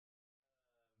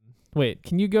Wait,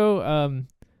 can you go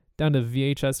down to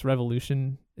VHS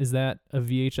Revolution? Is that a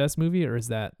VHS movie or is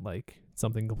that like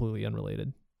something completely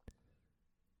unrelated?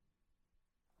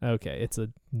 Okay, it's a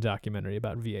documentary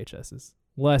about VHSs.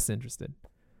 Less interested.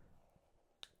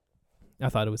 I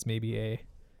thought it was maybe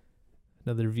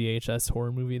another VHS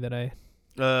horror movie that I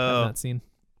have not seen.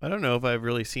 I don't know if I've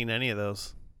really seen any of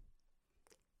those.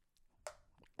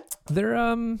 They're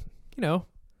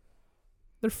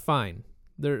they're fine.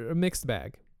 They're a mixed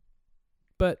bag.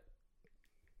 But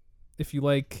if you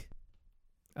like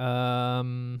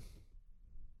horror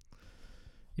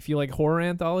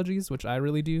anthologies, which I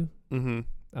really do,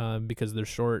 because they're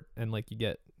short and like you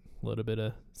get a little bit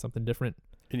of something different.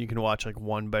 And you can watch like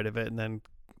one bite of it and then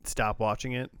stop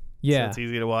watching it. Yeah. So it's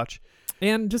easy to watch.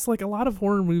 And just like a lot of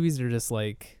horror movies are just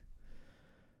like,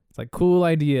 it's like cool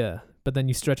idea, but then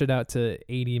you stretch it out to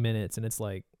 80 minutes and it's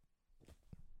like,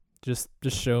 just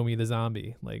show me the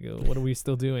zombie. Like, what are we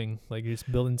still doing? Like, you're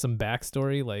just building some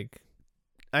backstory. Like,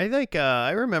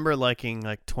 I remember liking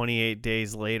like 28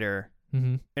 Days Later.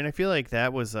 Mm-hmm. And I feel like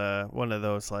that was one of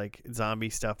those like zombie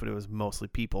stuff, but it was mostly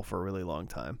people for a really long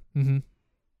time. Mm-hmm.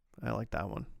 I like that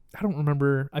one. I don't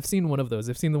remember. I've seen one of those.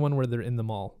 I've seen the one where they're in the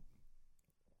mall.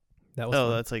 That was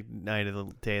fun. That's like Night of the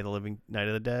Dead, Living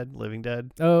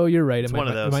Dead. Oh, you're right. It's one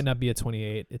of those. It might not be a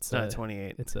 28. It's not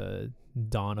 28. It's a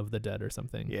Dawn of the Dead or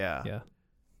something. Yeah. Yeah.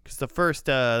 Because the first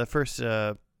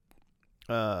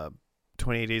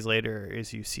 28 Days Later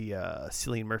is you see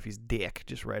Cillian Murphy's dick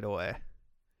just right away.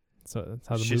 So that's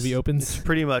how the movie opens.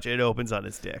 Pretty much, it opens on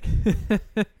his dick.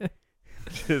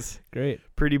 Just great.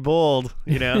 Pretty bold,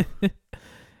 you know.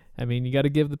 I mean, you got to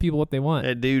give the people what they want.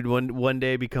 That dude one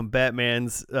day become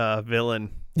Batman's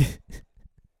villain.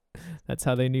 That's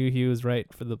how they knew he was right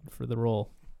for the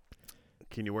role.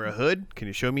 Can you wear a hood? Can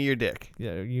you show me your dick?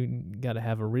 Yeah, you got to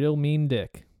have a real mean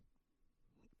dick.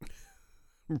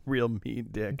 Real mean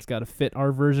dick. It's got to fit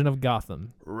our version of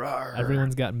Gotham. Rawr.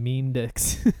 Everyone's got mean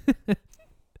dicks.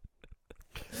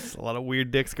 There's a lot of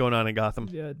weird dicks going on in Gotham.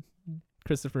 Yeah,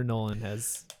 Christopher Nolan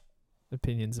has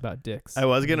opinions about dicks. I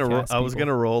was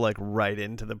gonna roll like right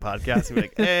into the podcast and be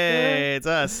like, "Hey, it's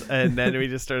us," and then we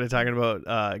just started talking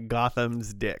about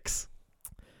Gotham's dicks.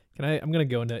 I'm gonna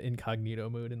go into incognito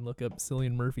mode and look up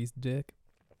Cillian Murphy's dick.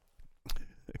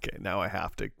 Okay, now I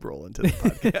have to roll into the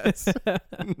podcast.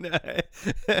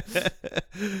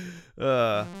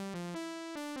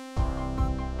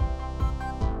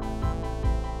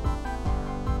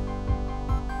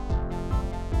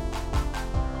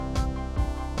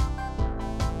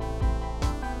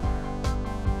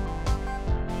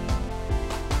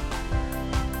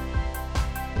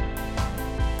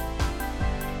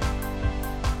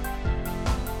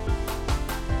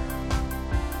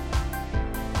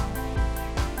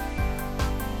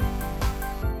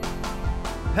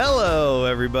 Hello,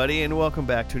 everybody, and welcome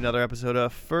back to another episode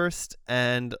of First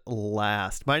and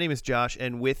Last. My name is Josh,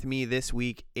 and with me this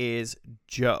week is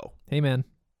Joe. Hey, man.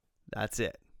 That's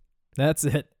it. That's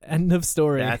it. End of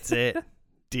story. That's it.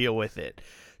 Deal with it.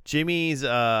 Jimmy's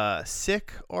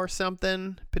sick or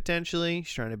something, potentially.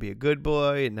 He's trying to be a good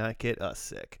boy and not get us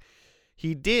sick.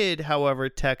 He did, however,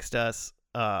 text us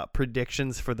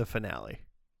predictions for the finale.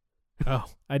 Oh,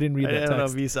 I didn't read that text. I don't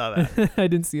know if you saw that. I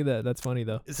didn't see that. That's funny,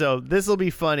 though. So this will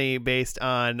be funny based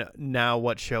on now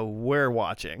what show we're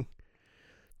watching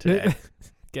today.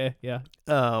 Okay, yeah.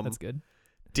 That's good.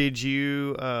 Did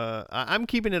you... I'm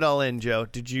keeping it all in, Joe.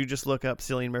 Did you just look up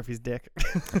Cillian Murphy's dick?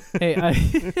 Hey, I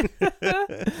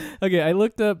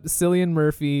looked up Cillian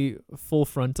Murphy full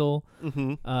frontal,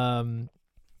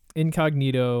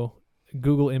 incognito,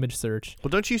 Google image search. Well,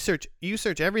 don't you search? You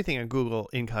search everything on Google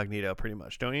incognito, pretty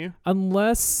much, don't you?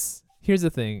 Unless, here's the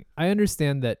thing. I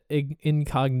understand that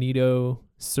incognito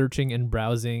searching and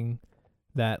browsing,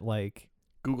 that like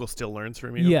Google still learns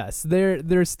from you. Yes,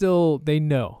 they're still they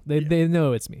know they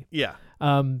know it's me. Yeah.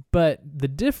 But the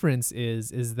difference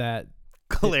is that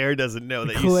Claire doesn't know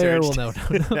that Claire you searched.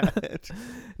 will know.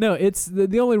 No, it's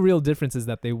the only real difference is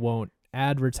that they won't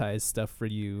advertise stuff for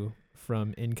you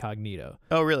from incognito.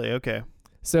 Oh, really? Okay.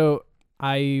 So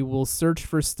I will search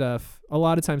for stuff a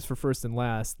lot of times for First and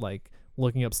Last, like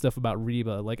looking up stuff about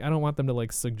Reba. Like I don't want them to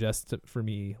like suggest for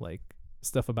me like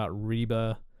stuff about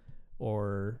Reba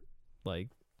or like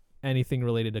anything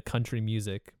related to country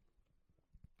music.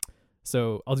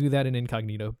 So I'll do that in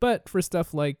incognito. But for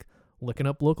stuff like looking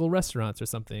up local restaurants or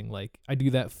something, like I do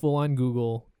that full on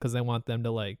Google because I want them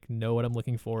to like know what I'm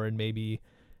looking for and maybe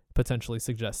potentially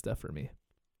suggest stuff for me.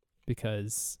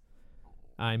 Because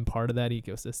I'm part of that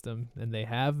ecosystem and they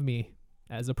have me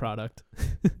as a product.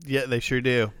 Yeah, they sure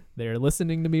do. They're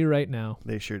listening to me right now.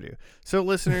 They sure do. So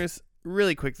listeners,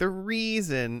 really quick, the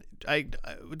reason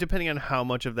depending on how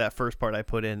much of that first part I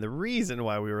put in, the reason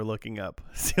why we were looking up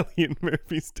Cillian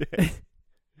Murphy's Day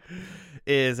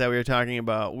is that we were talking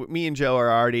about, me and Joe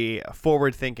are already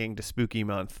forward thinking to Spooky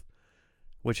Month,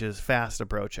 which is fast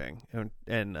approaching,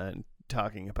 and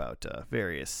talking about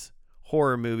various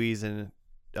horror movies and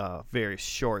various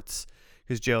shorts,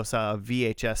 because Joe saw a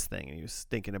VHS thing and he was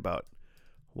thinking about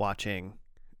watching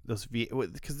those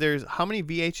because there's, how many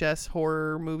VHS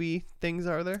horror movie things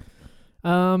are there?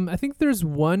 I think there's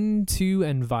 1, 2,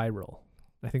 and Viral.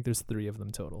 I think there's 3 of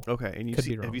them total. Okay, and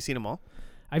have you seen them all?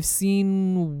 I've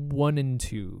seen 1 and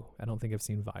 2. I don't think I've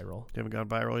seen Viral. You haven't gone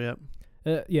viral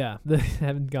yet? Yeah, they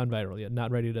haven't gone viral yet.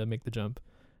 Not ready to make the jump.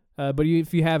 But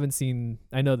if you haven't seen,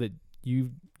 I know that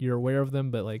you're aware of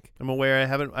them, but like, I'm aware.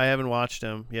 I haven't watched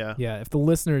them. Yeah. Yeah. If the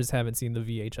listeners haven't seen the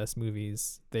VHS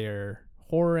movies, they're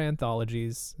horror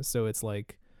anthologies. So it's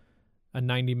like a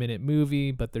 90-minute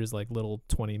movie, but there's like little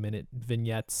 20-minute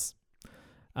vignettes.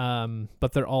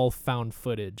 But they're all found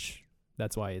footage.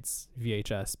 That's why it's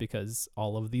VHS, because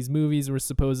all of these movies were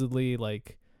supposedly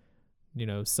like, you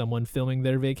know, someone filming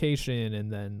their vacation,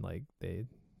 and then like they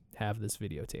have this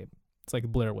videotape. It's like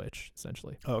Blair Witch,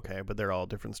 essentially. Okay, but they're all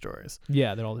different stories.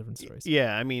 Yeah, they're all different stories.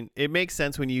 Yeah, I mean, it makes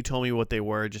sense when you told me what they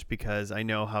were, just because I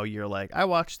know how you're like, I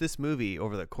watched this movie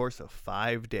over the course of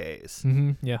 5 days.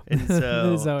 Mm-hmm, yeah. And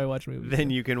so this is how I watch movies.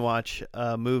 Then you can watch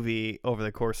a movie over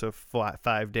the course of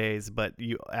 5 days, but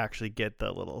you actually get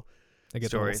the little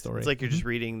stories. Story. It's like you're just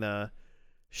reading the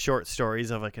short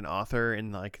stories of like an author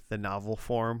in like the novel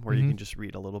form, where you can just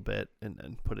read a little bit and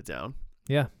then put it down.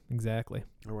 Yeah, exactly.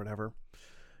 Or whatever.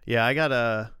 Yeah, I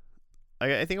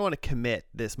think I want to commit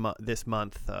this month,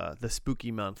 the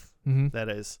spooky month. That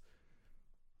is,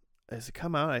 has it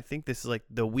come out? I think this is like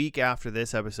the week after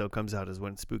this episode comes out is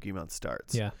when spooky month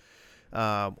starts. Yeah.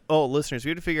 Listeners, we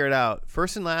had to figure it out.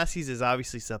 First and Lasties is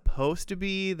obviously supposed to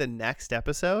be the next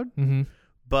episode,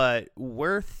 but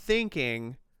we're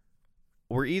thinking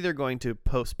we're either going to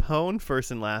postpone First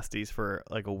and Lasties for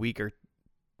like a week or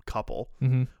couple,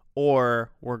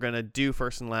 or we're going to do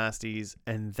First and Lasties,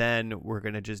 and then we're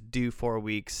going to just do 4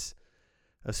 weeks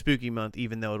of spooky month,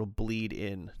 even though it'll bleed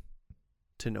in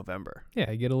to November.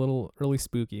 Yeah, get a little early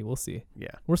spooky. We'll see.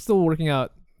 Yeah. We're still working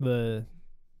out the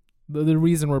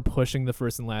reason we're pushing the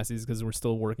First and Lasties, because we're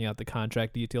still working out the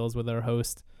contract details with our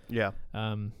host. Yeah.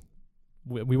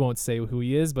 We won't say who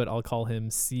he is, but I'll call him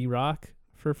C Rock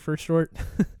for short.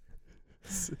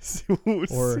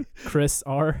 Or Chris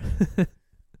R.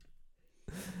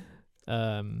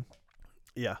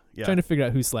 Yeah. Trying to figure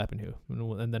out who's slapping who,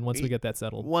 and then once we get that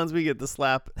settled, once we get the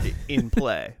slap in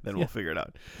play, then we'll figure it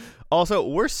out. Also,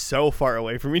 we're so far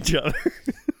away from each other.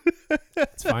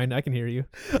 It's fine. I can hear you.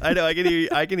 I know. I can hear you.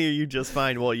 I can hear you just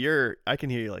fine. Well, I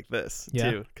can hear you like this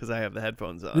too, because I have the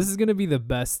headphones on. This is gonna be the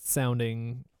best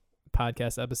sounding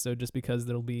podcast episode, just because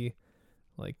there'll be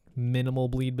like minimal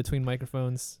bleed between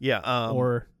microphones. Yeah.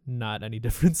 Or not any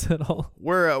difference at all.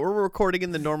 We're recording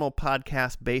in the normal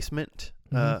podcast basement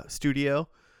studio,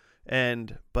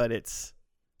 but it's,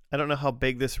 I don't know how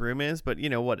big this room is, but you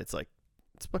know what? It's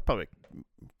probably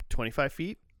 25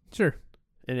 feet. Sure.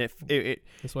 And if it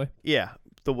this way. Yeah,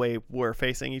 the way we're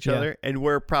facing each other, and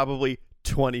we're probably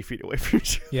 20 feet away from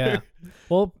each other. Yeah.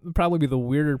 Well, probably the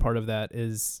weirder part of that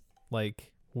is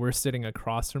like we're sitting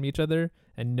across from each other,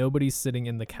 and nobody's sitting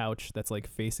in the couch that's like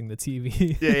facing the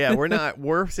TV. Yeah.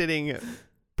 We're sitting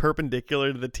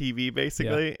perpendicular to the TV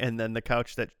basically, and then the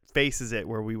couch that faces it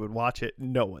where we would watch it,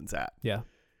 no one's at. Yeah.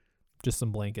 Just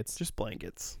some blankets. Just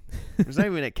blankets. There's not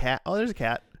even a cat. Oh, there's a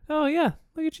cat. Oh yeah.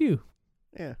 Look at you.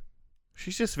 Yeah.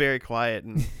 She's just very quiet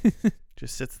and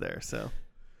just sits there. So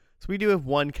we do have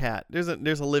one cat. There's a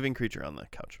living creature on the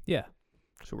couch. Yeah.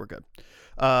 So we're good.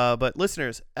 But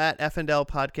listeners, at FNL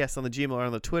Podcast on the Gmail or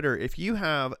on the Twitter, if you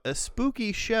have a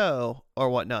spooky show or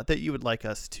whatnot that you would like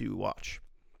us to watch,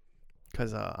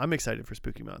 because I'm excited for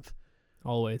Spooky Month.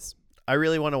 Always. I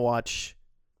really want to watch.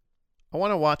 I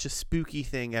want to watch a spooky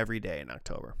thing every day in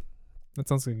October. That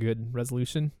sounds like a good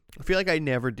resolution. I feel like I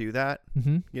never do that,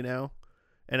 Mm-hmm. you know,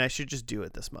 and I should just do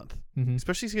it this month, Mm-hmm.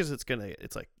 especially because it's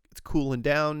cooling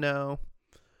down now.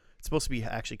 It's supposed to be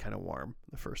actually kind of warm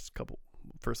the first couple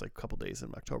days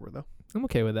in October, though. I'm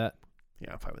okay with that.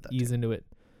 Yeah, I'm fine with that. Ease too. into it.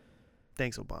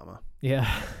 Thanks, Obama. Yeah.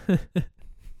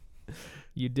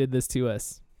 You did this to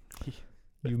us.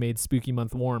 You made Spooky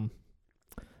Month warm.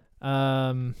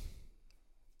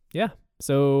 Yeah.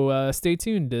 So stay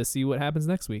tuned to see what happens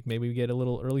next week. Maybe we get a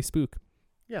little early spook.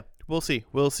 Yeah, we'll see.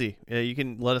 You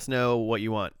can let us know what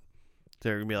you want.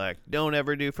 They're gonna be like, don't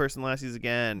ever do First and Lasties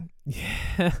again.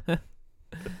 Yeah.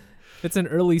 If it's an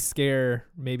early scare,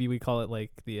 maybe we call it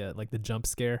like the jump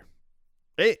scare.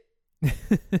 Hey,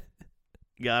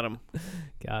 got him.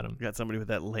 Got him. Got somebody with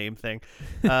that lame thing.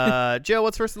 Joe,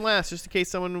 what's first and last? Just in case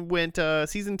someone went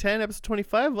season 10, episode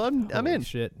 25. Well, I'm Holy in.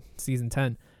 Shit. Season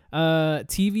 10.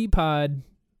 TV pod,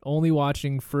 only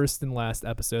watching first and last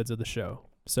episodes of the show.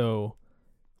 So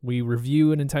we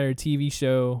review an entire TV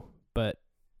show, but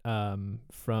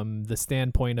from the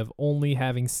standpoint of only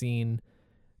having seen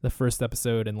the first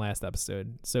episode and last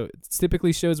episode. So it's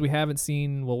typically shows we haven't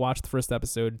seen. We'll watch the first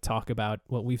episode, talk about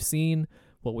what we've seen,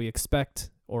 what we expect,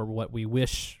 or what we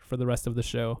wish for the rest of the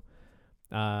show.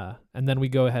 And then we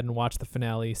go ahead and watch the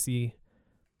finale, see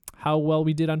how well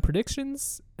we did on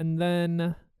predictions, and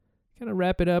then kind of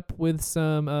wrap it up with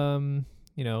some,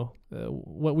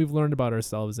 what we've learned about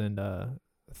ourselves and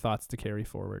thoughts to carry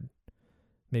forward.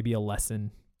 Maybe a lesson.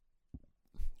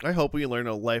 I hope we learn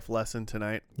a life lesson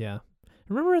tonight. Yeah.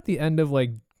 Remember at the end of,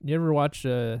 like, you ever watch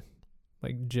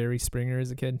Jerry Springer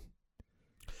as a kid?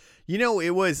 You know, it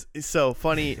was so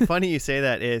funny. Funny you say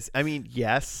that is, I mean,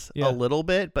 yes, Yeah. a little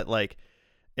bit, but like,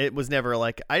 it was never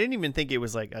like, I didn't even think it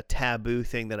was like a taboo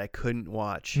thing that I couldn't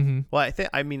watch. Mm-hmm. Well, I think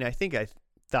I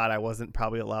thought I wasn't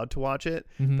probably allowed to watch it,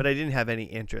 Mm-hmm. but I didn't have any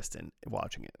interest in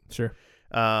watching it. Sure.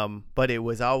 But it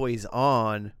was always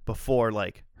on before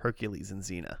like Hercules and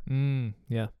Xena.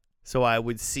 Yeah. So I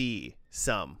would see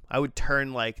some. I would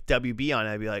turn like WB on.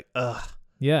 I'd be like, ugh,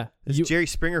 Yeah. this Jerry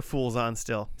Springer fool's on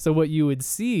still. So what you would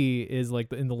see is,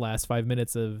 like, in the last 5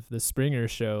 minutes of the Springer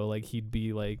show, like, he'd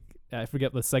be like, I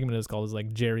forget what the segment it was called. It was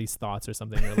like Jerry's Thoughts or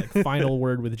something, or like Final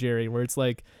Word with Jerry, where it's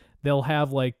like they'll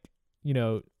have like,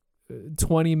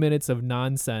 20 minutes of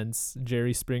nonsense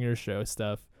Jerry Springer show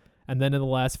stuff. And then in the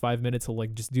last 5 minutes, he'll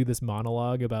like just do this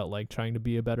monologue about like trying to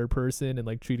be a better person and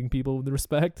like treating people with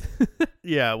respect.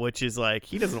 Yeah, which is like,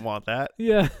 he doesn't want that.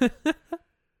 Yeah.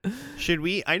 Should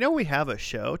we? I know we have a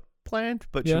show planned,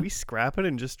 but Yeah. should we scrap it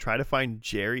and just try to find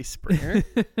Jerry Springer?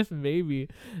 Maybe.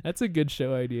 That's a good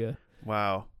show idea.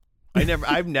 Wow.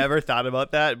 I've never thought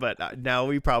about that, but now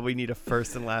we probably need a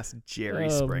first and last Jerry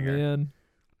Springer. Man.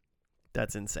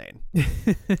 That's insane.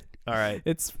 All right.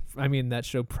 That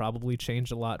show probably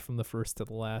changed a lot from the first to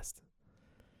the last.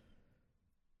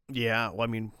 Yeah. Well, I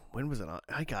mean, when was it on?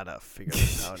 I gotta figure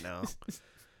this out now.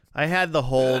 I had the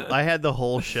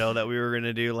whole show that we were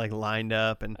gonna do like lined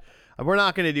up, and we're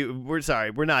not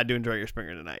doing Jerry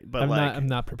Springer tonight. But I'm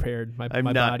not prepared. My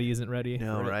body isn't ready.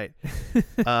 No, for it.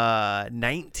 right.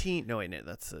 19. No, wait, no,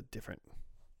 that's a different.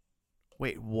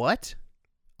 Wait, what?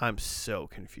 I'm so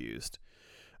confused.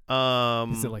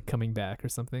 Is it like coming back or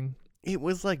something? It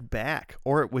was like back,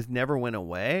 or it was never went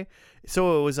away.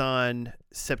 So it was on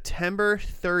September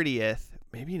 30th.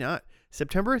 Maybe not.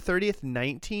 September 30th,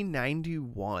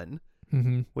 1991,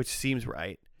 Mm-hmm. which seems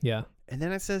right. Yeah. And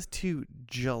then it says to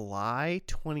July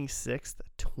 26th,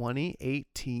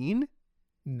 2018.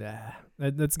 Nah.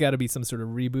 That's got to be some sort of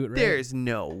reboot, right? There's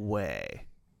no way.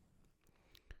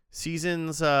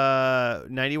 Seasons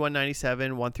 91,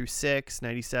 97, 1 through 6,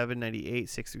 97, 98,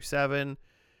 6 through 7,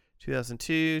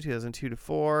 2002, 2002 to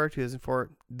 4, 2004.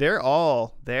 They're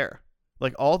all there.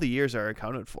 Like, all the years are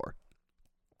accounted for.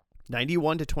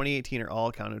 91 to 2018 are all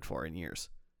accounted for in years.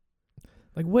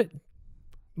 Like what?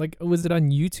 Like, was it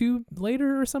on YouTube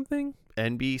later or something?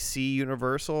 NBC,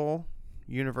 Universal.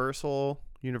 I don't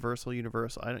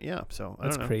know.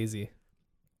 That's crazy.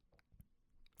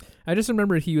 I just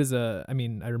remember he was I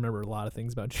remember a lot of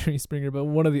things about Jerry Springer, but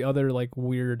one of the other like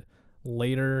weird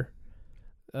later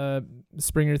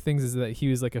Springer things is that he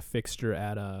was like a fixture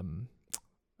at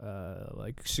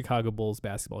like Chicago Bulls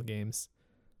basketball games.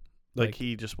 Like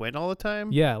he just went all the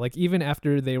time? Yeah, like even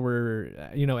after they were,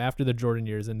 after the Jordan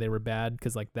years and they were bad,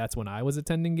 because like that's when I was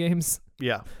attending games.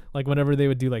 Yeah. Like whenever they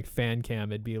would do like fan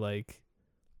cam, it'd be like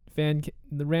the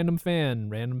random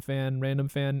fan,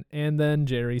 and then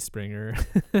Jerry Springer.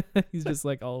 He's just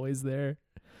like always there.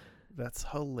 That's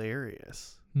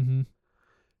hilarious. Mm-hmm.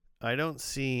 I don't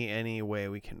see any way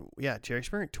we can. Yeah, Jerry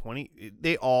Springer 20.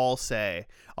 They all say.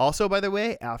 Also, by the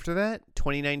way, after that,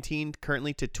 2019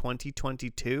 currently to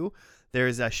 2022,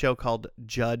 there's a show called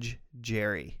Judge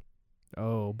Jerry.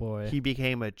 Oh boy. He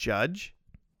became a judge.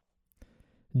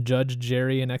 Judge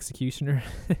Jerry and Executioner.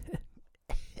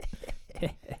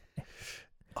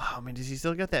 Oh man, does he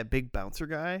still got that big bouncer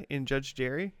guy in Judge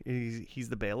Jerry? He's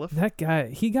the bailiff. That guy,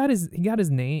 he got his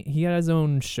name. He had his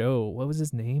own show. What was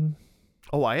his name?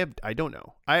 Oh, I don't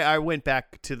know. I went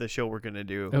back to the show we're gonna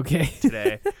do Okay.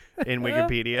 today in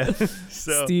Wikipedia.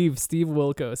 So Steve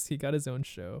Wilkos. He got his own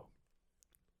show.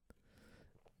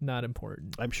 Not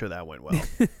important. I'm sure that went well.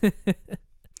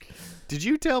 Did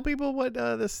you tell people what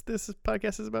this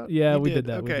podcast is about? Yeah, You we did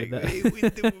that. Okay, We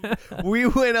did that. we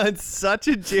went on such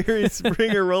a Jerry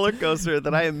Springer roller coaster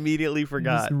that I immediately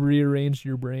forgot. Just rearranged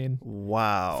your brain.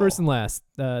 Wow. First and last,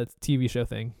 TV show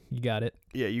thing. You got it.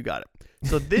 Yeah, you got it.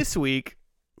 So this week,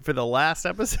 for the last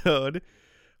episode,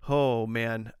 oh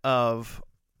man, of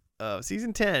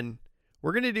season 10,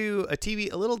 we're gonna do a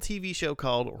little TV show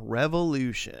called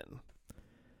Revolution.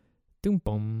 Doom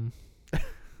boom.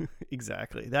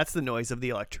 Exactly. That's the noise of the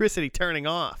electricity turning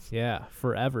off. Yeah,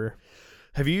 forever.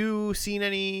 Have you seen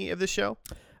any of this show?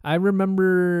 I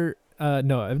remember.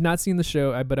 No, I've not seen the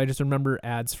show, but I just remember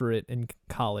ads for it in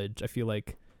college. I feel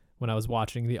like when I was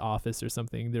watching The Office or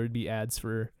something, there would be ads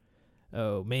for,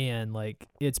 oh man, like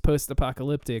it's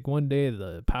post-apocalyptic. One day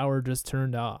the power just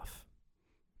turned off.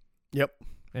 Yep.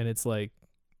 And it's like,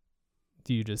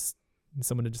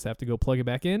 someone to just have to go plug it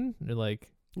back in? Or like,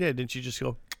 Yeah, didn't you just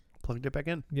go plugged it back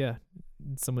in? yeah,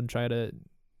 someone try to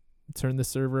turn the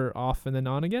server off and then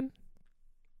on again?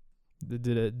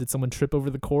 Did someone trip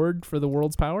over the cord for the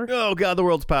world's power? Oh god, the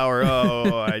world's power.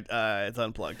 Oh, it's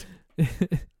unplugged.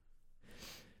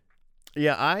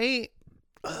 Yeah, I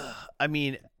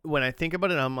mean, when I think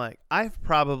about it, I'm like, I've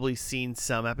probably seen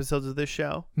some episodes of this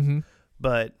show, Mm-hmm.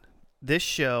 but this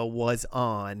show was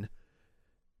on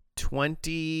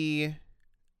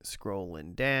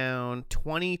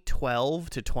 2012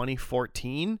 to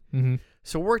 2014. Mm-hmm.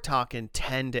 So we're talking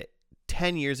 10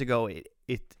 years ago. It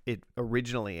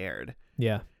originally aired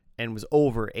Yeah. and was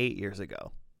over 8 years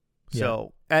ago.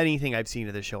 So anything I've seen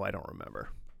of this show, I don't remember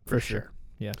for sure.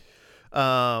 Yeah.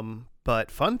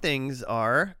 But fun things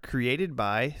are created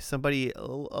by somebody, a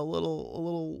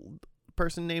little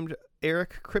person named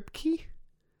Eric Kripke.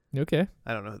 Okay.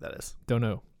 I don't know who that is. Don't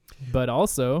know. But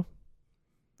also,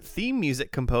 Theme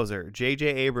music composer J.J.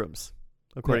 Abrams,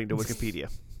 according to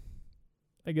Wikipedia.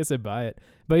 I guess I buy it.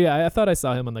 But yeah, I thought I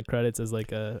saw him on the credits as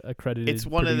like a credited It's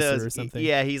one of producer those. or something.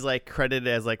 Yeah, he's like credited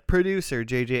as like producer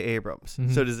J.J. Abrams.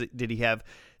 Mhm. So did he have?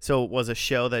 So it was a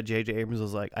show that J.J. Abrams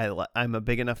was like, I'm a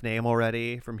big enough name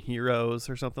already from Heroes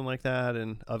or something like that,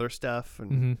 and other stuff,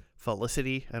 and Mm-hmm.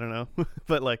 Felicity. I don't know,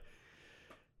 but like,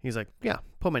 he's like, yeah,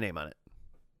 put my name on it,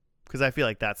 because I feel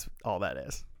like that's all that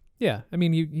is. Yeah. I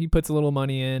mean, he puts a little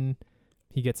money in,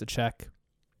 he gets a check,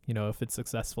 if it's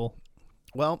successful.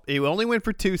 Well, it only went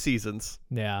for 2 seasons,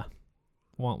 Yeah.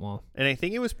 Wah. and I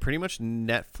think it was pretty much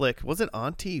Netflix. Was it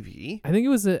on TV? I think it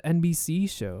was an NBC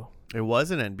show. It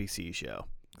was an NBC show.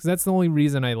 Because that's the only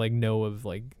reason I like know of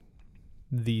like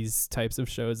these types of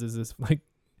shows is this like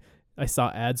I saw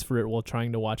ads for it while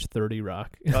trying to watch 30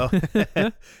 Rock. Oh,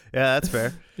 yeah, that's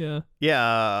fair. Yeah.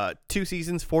 Yeah, 2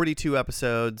 seasons, 42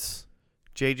 episodes.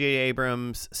 J.J.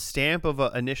 Abrams' stamp of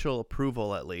initial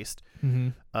approval, at least. Mm-hmm.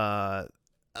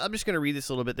 I'm just going to read this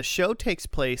a little bit. The show takes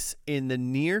place in the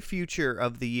near future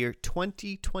of the year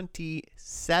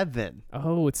 2027.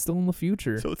 Oh, it's still in the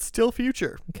future. So it's still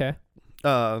future. Okay.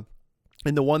 And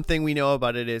the one thing we know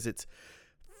about it is it's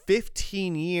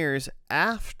 15 years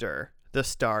after the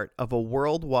start of a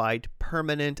worldwide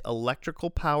permanent electrical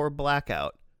power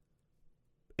blackout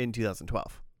in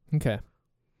 2012. Okay.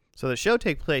 So the show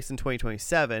takes place in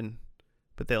 2027,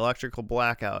 but the electrical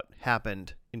blackout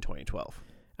happened in 2012.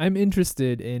 I'm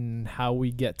interested in how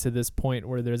we get to this point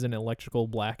where there's an electrical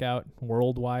blackout,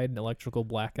 worldwide electrical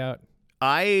blackout.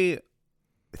 I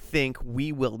think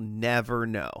we will never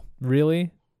know.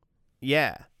 Really?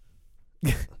 Yeah.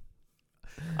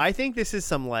 I think this is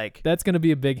some like... That's going to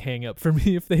be a big hang up for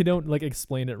me if they don't like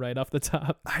explain it right off the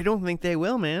top. I don't think they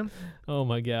will, man. Oh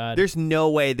my God. There's no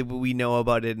way that we know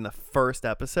about it in the first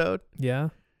episode. Yeah.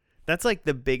 That's like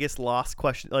the biggest lost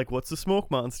question. Like, what's the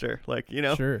smoke monster? Like,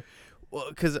 Sure. Well,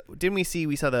 because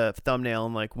we saw the thumbnail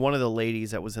and like one of the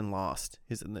ladies that was in Lost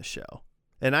is in this show.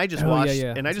 And I just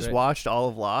watched all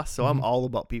of Lost, so I'm Mhm. all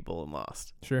about people in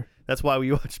Lost. Sure. That's why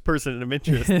we watched Person of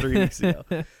Interest 3 weeks ago.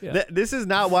 Yeah. This is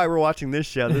not why we're watching this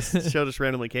show. This show just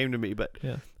randomly came to me, but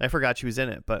Yeah. I forgot she was in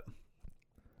it. But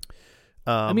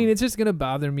I mean, it's just going to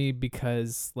bother me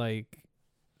because like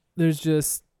there's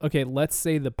just, okay, let's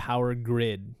say the power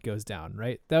grid goes down,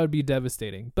 right? That would be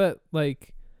devastating. But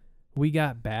like we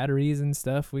got batteries and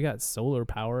stuff. We got solar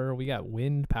power. We got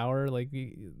wind power. Like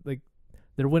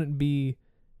there wouldn't be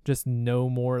just no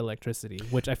more electricity,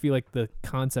 which I feel like the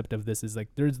concept of this is like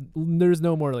there's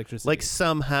no more electricity. like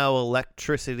somehow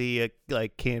electricity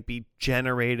like can't be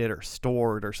generated or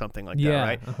stored or something like that,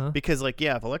 right? Uh-huh. Because like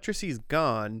if electricity's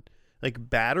gone, like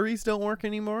batteries don't work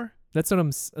anymore. That's what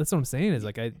I'm saying is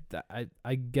like I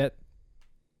get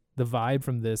the vibe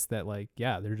from this that like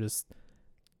they're just,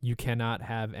 you cannot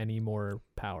have any more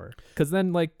power, because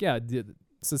then like the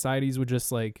societies would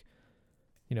just like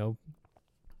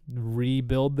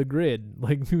rebuild the grid.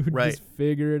 Like, we would Right. just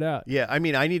figure it out. Yeah, I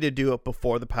mean, I need to do it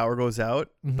before the power goes out,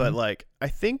 but Mhm. like, I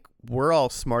think we're all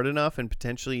smart enough and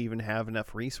potentially even have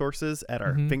enough resources at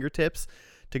our Mhm. fingertips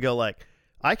to go like,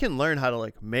 I can learn how to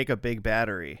like make a big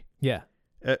battery, Yeah.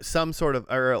 some sort of,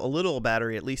 or a little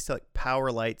battery, at least to like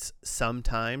power lights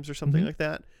sometimes or something Mhm. like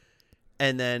that,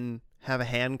 and then have a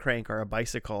hand crank or a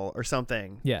bicycle or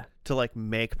something Yeah. to like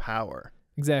make power.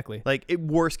 Exactly. Like,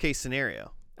 worst case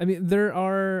scenario. I mean, there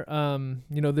are,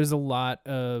 there's a lot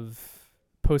of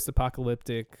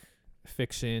post-apocalyptic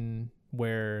fiction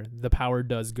where the power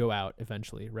does go out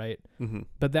eventually, right? Mm-hmm.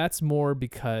 But that's more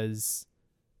because,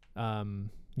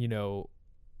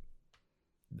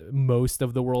 most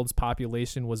of the world's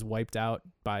population was wiped out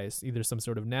by either some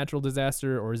sort of natural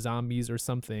disaster or zombies or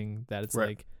something that it's Right.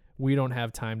 like, we don't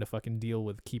have time to fucking deal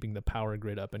with keeping the power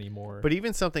grid up anymore. But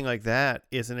even something like that,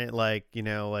 isn't it like,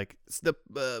 like it's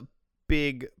the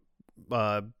big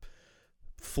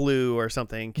flu or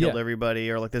something killed Yeah.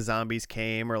 everybody, or like the zombies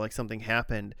came, or like something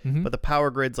happened. Mhm. But the power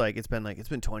grid's like, it's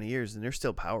been 20 years and there's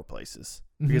still power places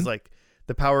because Mhm. like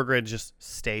the power grid just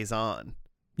stays on.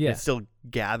 yeah. It still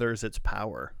gathers its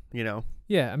power,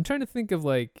 Yeah, I'm trying to think of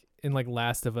like in like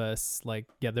Last of Us, like,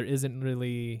 yeah, there isn't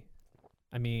really,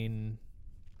 I mean,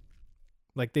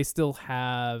 like they still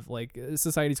have like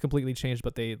society's completely changed,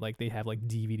 but they have like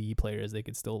DVD players. They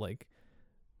could still like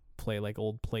play like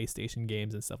old PlayStation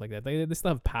games and stuff like that. They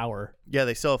still have power. Yeah,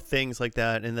 they still have things like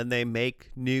that, and then they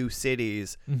make new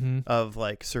cities Mm-hmm. of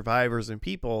like survivors and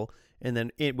people, and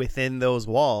then within those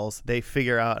walls, they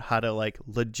figure out how to like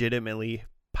legitimately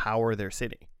power their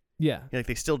city. Yeah, Like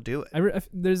they still do it.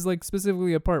 there's like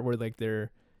specifically a part where like they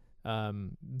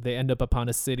end up upon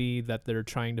a city that they're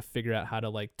trying to figure out how to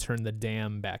like turn the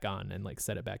dam back on and like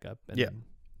set it back up, and Yeah. then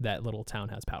that little town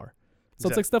has power. So Exactly.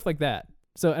 it's like stuff like that.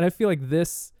 So, and I feel like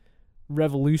this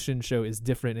Revolution show is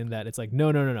different in that it's like,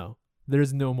 no,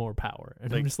 there's no more power,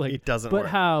 and I'm just like, it doesn't but work.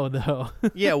 how though?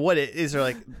 Yeah, what it is, they're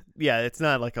like, yeah, it's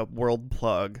not like a world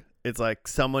plug. It's like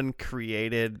someone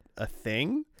created a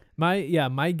thing,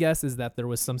 My guess is that there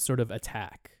was some sort of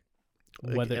attack,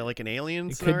 whether like an alien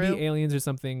it scenario. could be aliens or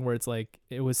something, where it's like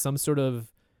it was some sort of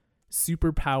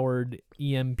super powered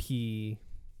EMP,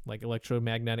 like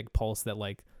electromagnetic pulse that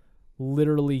like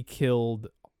literally killed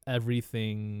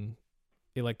everything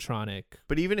electronic.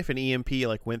 But even if an EMP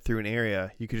like went through an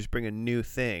area, you could just bring a new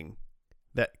thing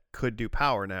that could do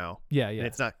power now. Yeah,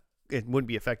 And yeah. it wouldn't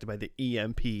be affected by the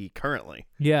EMP currently.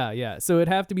 Yeah. So it'd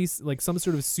have to be like some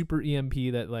sort of super EMP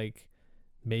that like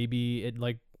maybe it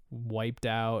like wiped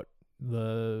out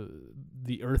the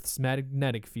Earth's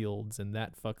magnetic fields, and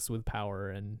that fucks with power,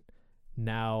 and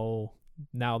now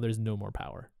there's no more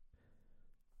power.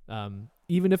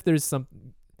 Even if there's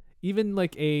even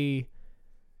like a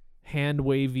hand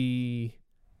wavy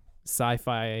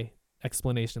sci-fi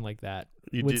explanation like that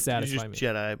would satisfy you me. just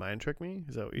Jedi mind trick me?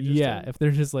 Is that what you just Yeah, did? if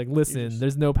they're just like, listen, just-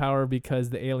 there's no power because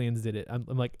the aliens did it. I'm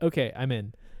like, okay, I'm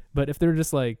in. But if they're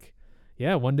just like,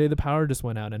 yeah, one day the power just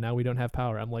went out and now we don't have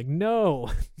power, I'm like, no,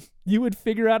 you would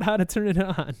figure out how to turn it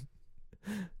on.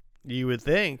 You would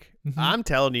think. Mhm. I'm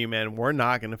telling you, man, we're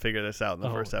not going to figure this out in the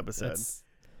Oh, first episode. that's-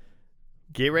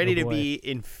 Get ready oh to boy. be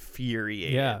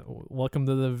infuriated. Yeah, welcome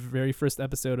to the very first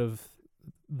episode of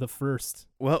the first.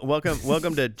 Well,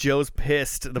 welcome to Joe's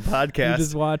Pissed, the We podcast.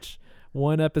 just watch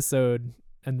one episode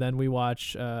and then we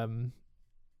watch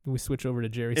we switch over to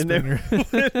Jerry And Springer.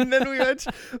 and then we watch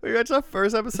the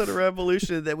first episode of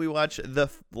Revolution, and then we watch the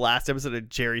last episode of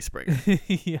Jerry Springer.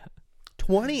 Yeah.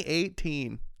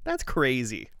 2018. That's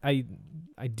crazy. I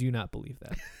do not believe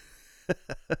that.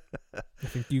 I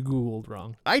think you Googled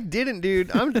wrong. I didn't,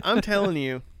 dude. I'm telling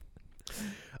you.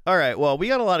 All right. Well, we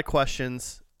got a lot of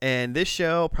questions, and this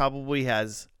show probably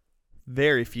has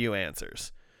very few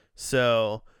answers.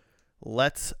 So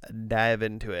let's dive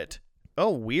into it.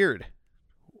 Oh, weird.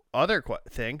 Other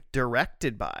thing,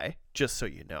 directed by, just so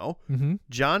you know, Mm-hmm.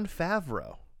 Jon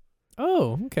Favreau.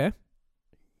 Oh, okay.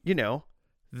 You know,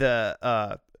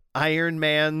 the Iron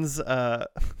Man's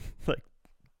like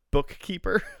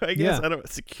bookkeeper, I guess. Yeah. I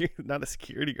don't not a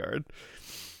security guard.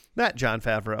 Not Jon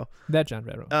Favreau. That Jon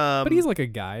Favreau. But he's like a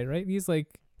guy, right? He's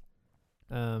like,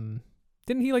 didn't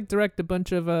he like direct a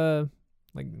bunch of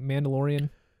like Mandalorian?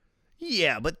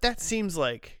 Yeah, but that seems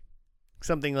like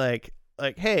something like,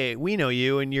 hey, we know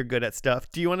you and you're good at stuff.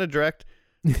 Do you want to direct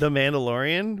The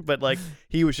Mandalorian? But like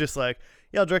he was just like,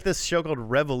 yeah, I'll direct this show called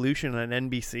Revolution on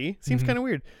NBC. Seems Mhm. kind of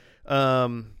weird.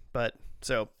 But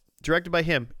so directed by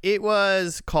him. It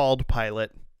was called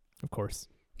Pilot. Of course.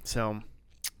 So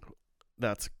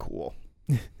that's cool,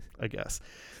 I guess.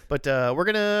 But we're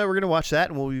gonna watch that,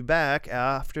 and we'll be back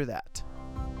after that.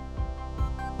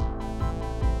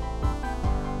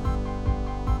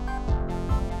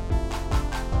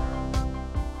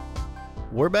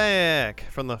 We're back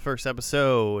from the first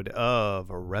episode of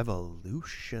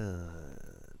Revolution.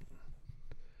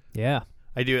 Yeah.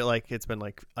 I do it like it's been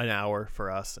like an hour for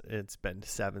us. It's been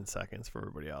 7 seconds for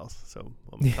everybody else. So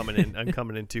I'm coming in. I'm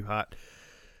coming in too hot.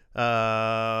 Do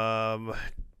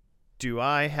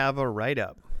I have a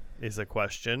write-up? Is a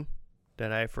question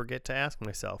that I forget to ask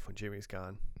myself when Jimmy's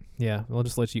gone. Yeah. I'll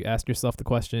just let you ask yourself the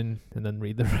question and then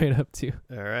read the write-up too.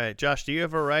 All right, Josh. Do you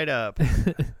have a write-up?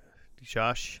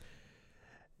 Josh,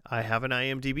 I have an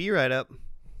IMDb write-up.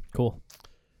 Cool.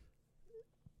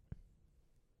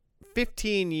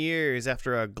 15 years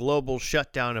after a global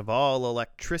shutdown of all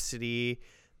electricity,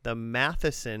 the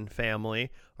Matheson family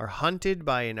are hunted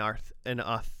by an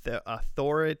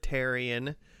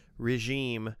authoritarian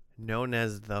regime known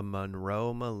as the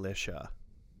Monroe Militia.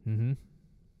 Mm-hmm.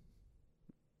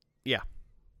 Yeah.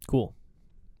 Cool.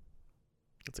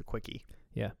 It's a quickie.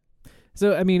 Yeah.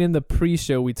 So, I mean, in the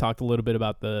pre-show, we talked a little bit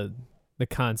about the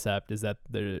concept is that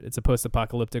it's a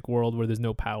post-apocalyptic world where there's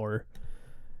no power.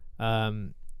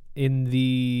 In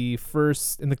the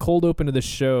cold open of the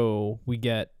show, we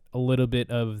get a little bit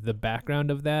of the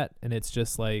background of that, and it's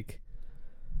just like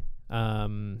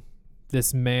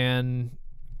this man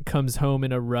comes home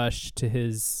in a rush to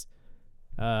his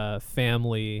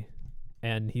family,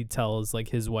 and he tells like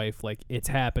his wife like it's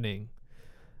happening,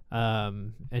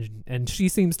 and she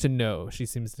seems to know. She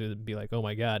seems to be like, oh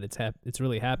my god, it's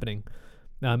really happening.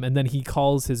 And then he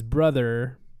calls his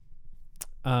brother,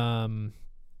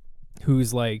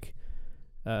 who's like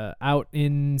out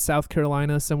in South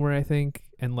Carolina somewhere, I think,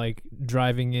 and like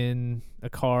driving in a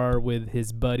car with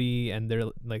his buddy, and they're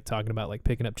like talking about like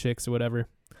picking up chicks or whatever.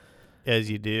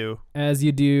 As you do.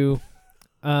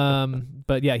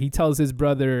 But yeah, he tells his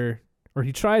brother, or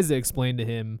he tries to explain to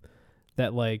him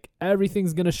that like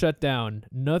everything's gonna shut down.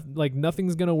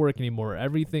 Nothing's gonna work anymore.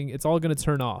 It's all gonna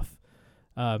turn off.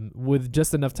 With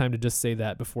just enough time to just say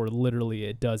that before literally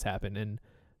it does happen. And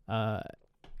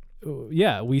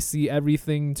yeah, we see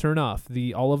everything turn off.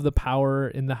 All of the power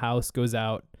in the house goes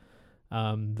out.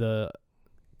 The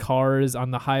cars on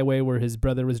the highway where his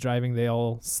brother was driving, they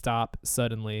all stop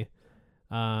suddenly.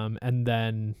 And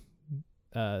then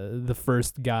the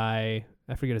first guy,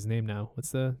 I forget his name now.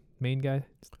 What's the main guy's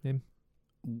name?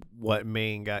 What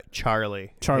main guy?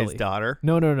 Charlie. His daughter?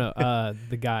 No.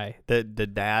 The guy. The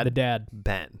dad? The dad.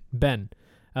 Ben.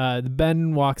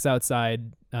 Ben walks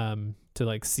outside to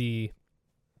like see,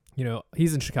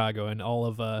 he's in Chicago, and all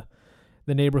of the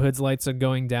neighborhood's lights are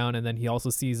going down, and then he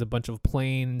also sees a bunch of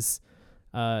planes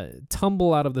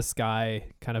tumble out of the sky,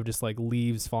 kind of just like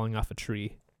leaves falling off a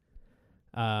tree.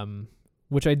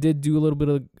 Which I did do a little bit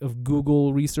of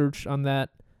Google research on that.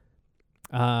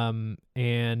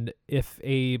 And if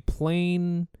a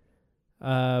plane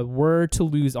were to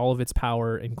lose all of its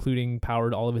power, including power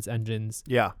to all of its engines,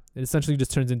 yeah, it essentially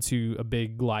just turns into a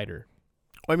big glider.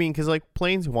 I mean, because like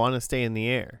planes want to stay in the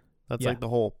air. That's like the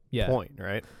whole point,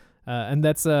 right? And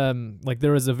that's like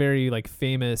there was a very like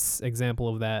famous example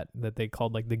of that they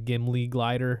called like the Gimli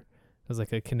glider. It was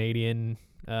like a Canadian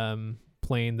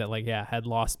plane that like had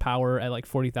lost power at like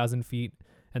 40,000 feet,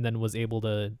 and then was able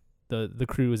to the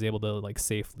crew was able to like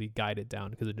safely guide it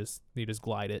down because they just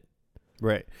glide it.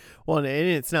 Right. Well, and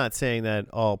it's not saying that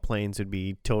all planes would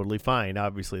be totally fine.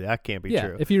 Obviously, that can't be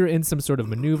true. If you're in some sort of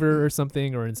maneuver or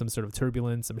something, or in some sort of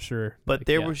turbulence, I'm sure. But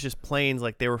there was just planes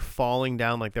like they were falling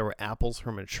down like there were apples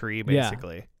from a tree,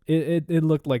 basically. Yeah. It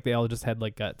looked like they all just had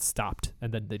like got stopped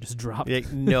and then they just dropped.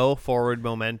 Like no forward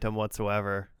momentum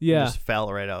whatsoever. Yeah. Just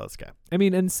fell right out of the sky. I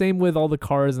mean, and same with all the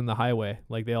cars in the highway.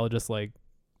 Like they all just like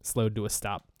slowed to a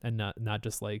stop and not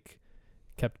just like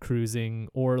kept cruising,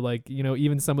 or like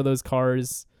even some of those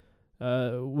cars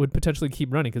would potentially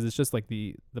keep running because it's just like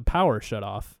the power shut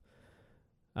off,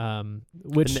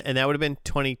 which and that would have been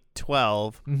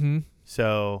 2012. Mm-hmm.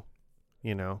 So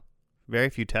very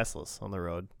few Teslas on the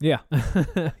road. Yeah.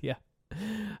 Yeah.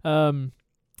 But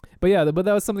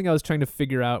that was something I was trying to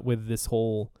figure out with this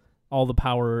whole all the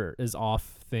power is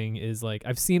off thing. Is like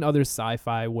I've seen other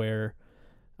sci-fi where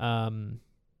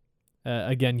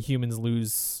again humans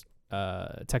lose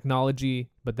technology,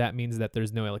 but that means that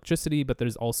there's no electricity, but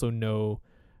there's also no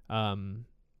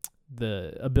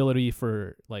the ability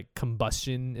for like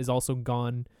combustion is also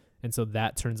gone, and so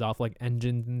that turns off like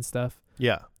engines and stuff.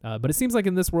 Yeah. But it seems like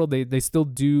in this world they still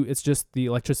do. It's just the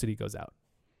electricity goes out.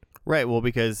 Right. Well,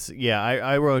 because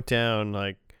I wrote down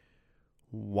like,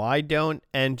 why don't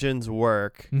engines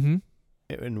work? Mm-hmm.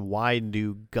 And why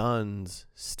do guns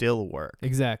still work?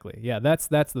 Exactly. Yeah, that's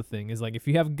the thing. Is like if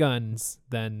you have guns,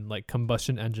 then like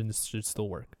combustion engines should still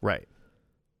work. Right.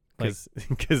 Because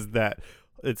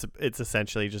it's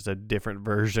essentially just a different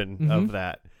version mm-hmm. of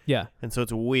that. Yeah. And so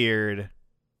it's weird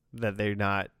that they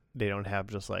don't have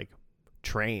just like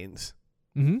trains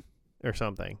Mm-hmm. or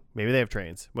something. Maybe they have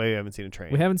trains. Maybe we haven't seen a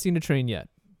train. We haven't seen a train yet,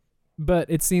 but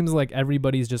it seems like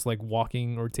everybody's just like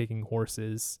walking or taking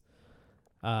horses.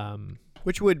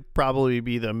 Which would probably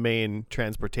be the main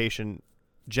transportation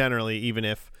generally, even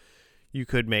if you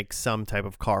could make some type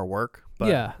of car work. But,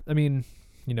 yeah, I mean,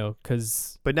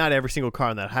 because but not every single car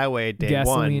on that highway day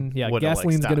gasoline. one. Yeah, would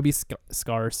gasoline's like gonna be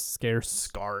scarce.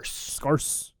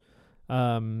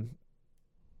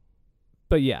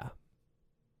 But yeah,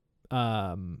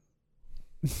 I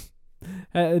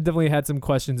definitely had some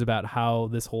questions about how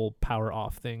this whole power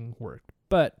off thing worked.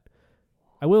 But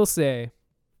I will say,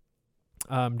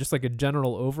 just like a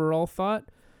general overall thought,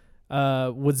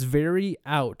 was very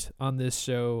out on this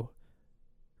show.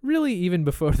 Really, even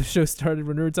before the show started,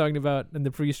 when we were talking about in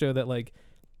the pre-show that like,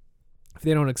 if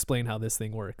they don't explain how this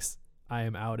thing works, I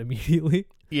am out immediately.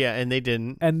 Yeah, and they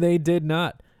didn't. And they did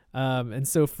not. And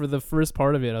so for the first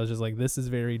part of it, I was just like, this is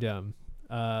very dumb.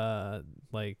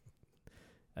 Like,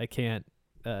 I can't,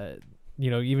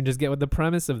 even just get with the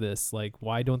premise of this. Like,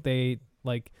 why don't they,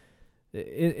 like,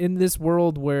 in this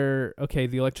world where, okay,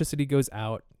 the electricity goes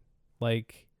out,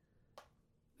 like,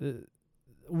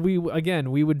 we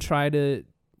would try to,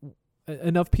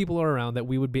 enough people are around that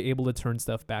we would be able to turn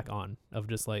stuff back on, of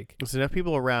just like, There's enough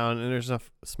people around, and there's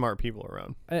enough smart people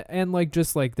around. and like,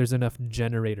 just like, there's enough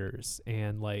generators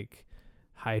and like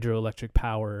hydroelectric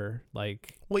power,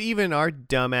 like, Well, even our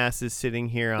dumbasses sitting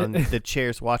here on the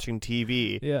chairs watching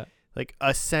TV, yeah, like,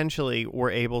 essentially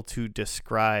we're able to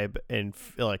describe and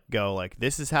go like,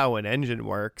 this is how an engine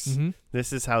works. mm-hmm.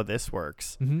 This is how this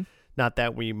works. Mm-hmm. Not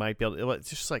that we might be able to, it's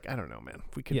just like, I don't know, man.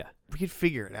 We could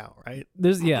figure it out, right?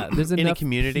 There's In a enough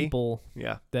community. people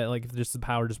Yeah. that like if just the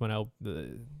power just went out,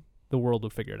 the world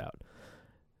would figure it out.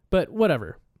 But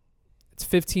whatever. It's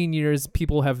 15 years.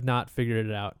 People have not figured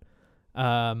it out.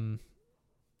 I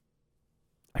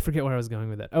forget where I was going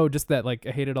with that. Oh, just that, like,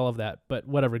 I hated all of that, but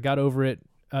whatever. Got over it.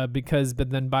 But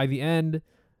then by the end,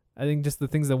 I think just the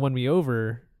things that won me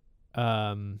over,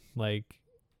 like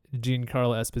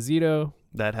Giancarlo Esposito,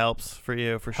 That helps for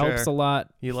you, for helps sure. a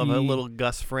lot. You love a little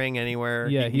Gus Fring anywhere.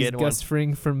 Yeah, you can he's get Gus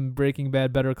Fring from Breaking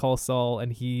Bad, Better Call Saul,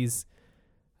 and he's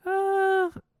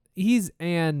an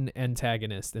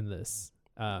antagonist in this.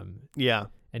 Yeah.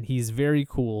 And he's very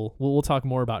cool. We'll talk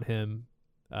more about him,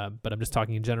 but I'm just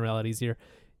talking in generalities here.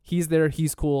 He's there,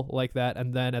 he's cool like that,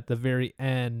 and then at the very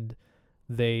end,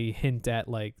 they hint at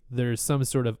like there's some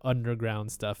sort of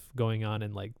underground stuff going on,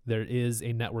 and like there is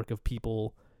a network of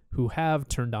people who have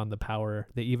turned on the power.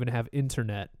 They even have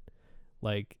internet,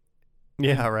 like.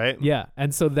 Yeah, right? Yeah,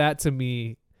 and so that to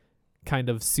me kind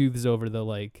of soothes over the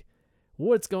like,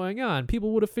 what's going on?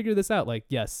 People would have figured this out. Like,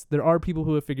 yes, there are people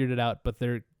who have figured it out, but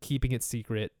they're keeping it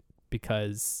secret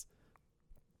because,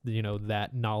 that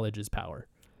knowledge is power.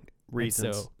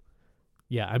 Reasons. So,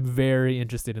 yeah, I'm very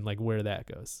interested in like where that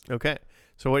goes. Okay.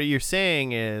 So what you're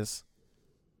saying is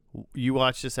you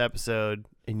watch this episode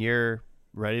and you're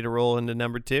ready to roll into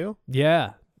number 2?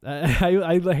 Yeah,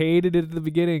 I hated it at the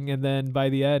beginning, and then by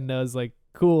the end, I was like,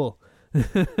 cool.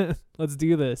 Let's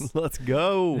do this. Let's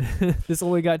go. This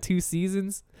only got 2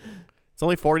 seasons. It's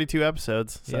only 42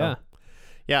 episodes. So. Yeah.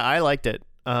 Yeah, I liked it.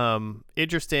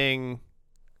 Interesting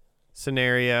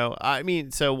scenario. I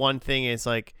mean, so one thing is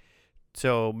like,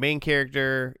 so main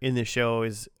character in the show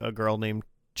is a girl named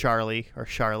Charlie or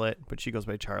Charlotte, but she goes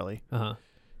by Charlie. Uh-huh.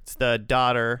 It's the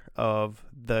daughter of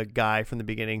the guy from the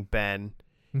beginning, Ben,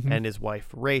 Mm-hmm. and his wife,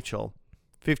 Rachel.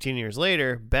 15 years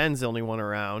later, Ben's the only one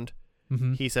around.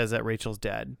 Mm-hmm. He says that Rachel's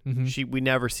dead. Mm-hmm. We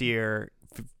never see her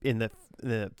in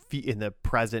the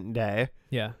present day.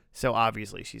 Yeah. So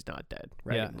obviously she's not dead,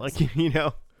 right? Yeah. Like,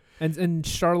 And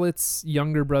Charlotte's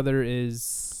younger brother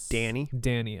is Danny.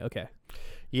 Okay.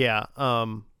 Yeah.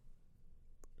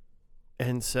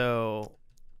 And so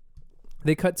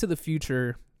They cut to the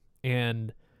future,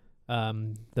 and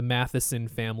the Matheson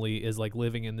family is like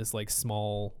living in this like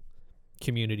small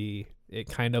community. It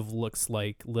kind of looks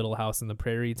like Little House on the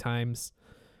Prairie times.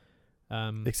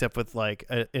 except with like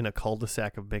in a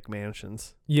cul-de-sac of big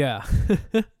mansions. Yeah.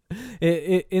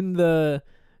 In the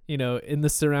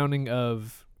surrounding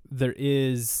of, there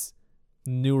is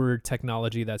newer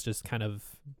technology that's just kind of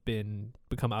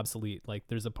become obsolete. Like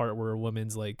there's a part where a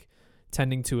woman's like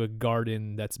tending to a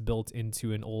garden that's built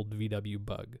into an old VW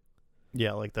Bug.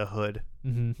 Yeah, like the hood,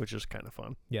 Mm-hmm. which is kind of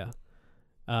fun. Yeah.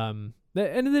 And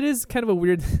it is kind of a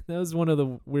weird, that was one of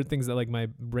the weird things that like my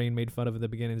brain made fun of at the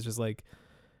beginning. It's just like,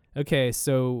 okay,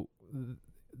 so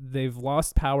they've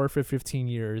lost power for 15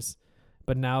 years,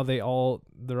 but now they're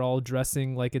all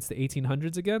dressing like it's the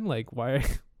 1800s again. Like, why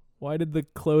Why did the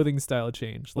clothing style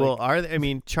change? Like,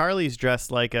 Well, Charlie's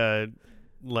dressed like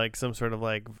some sort of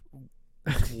like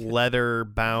leather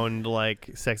bound like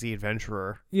sexy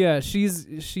adventurer. yeah,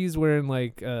 she's wearing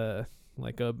like a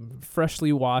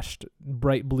freshly washed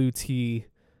bright blue tee,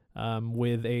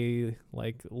 with a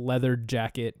like leather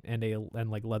jacket and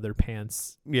like leather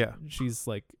pants. Yeah. She's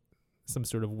like some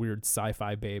sort of weird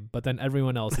sci-fi babe, but then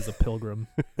everyone else is a pilgrim.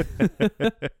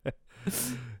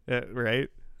 Right.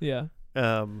 Yeah.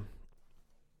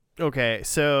 Okay,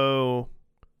 so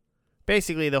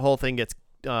basically the whole thing gets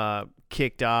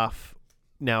kicked off.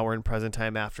 Now we're in present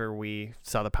time after we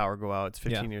saw the power go out. It's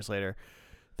 15 years later.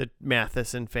 The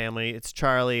Matheson family, it's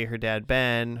Charlie, her dad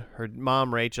Ben, her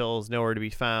mom Rachel's nowhere to be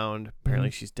found. Apparently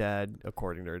she's dead,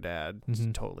 according to her dad. She's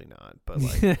totally not, but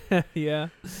like yeah.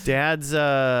 Dad's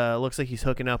looks like he's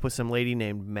hooking up with some lady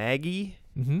named Maggie.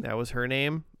 Mm-hmm. That was her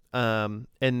name. And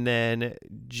then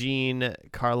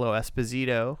Giancarlo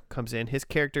Esposito comes in. His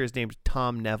character is named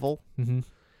Tom Neville. Mm-hmm.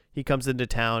 He comes into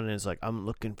town and is like, "I'm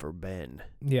looking for Ben."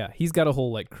 Yeah, he's got a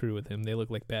whole like crew with him. They look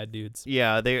like bad dudes.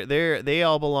 Yeah, they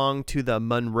all belong to the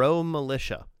Monroe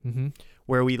Militia, Mm-hmm.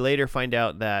 where we later find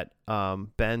out that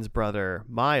Ben's brother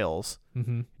Miles,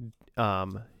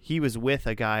 Mm-hmm. he was with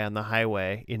a guy on the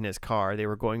highway in his car. They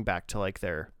were going back to like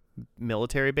their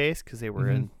military base because they were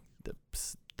in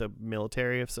the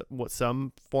military of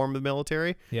some form of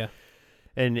military. Yeah.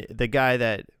 And the guy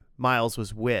that Miles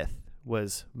was with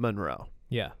was Monroe.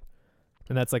 Yeah.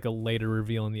 And that's like a later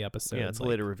reveal in the episode. Yeah, it's a like,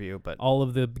 later review, but all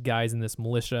of the guys in this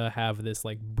militia have this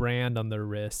like brand on their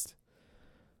wrist.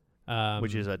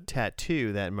 Which is a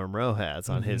tattoo that Monroe has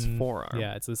on his forearm.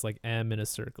 Yeah, it's this like M in a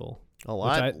circle. A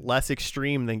lot less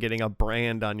extreme than getting a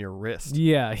brand on your wrist.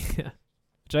 Yeah, yeah.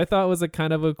 Which I thought was a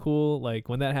kind of a cool, like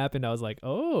when that happened, I was like,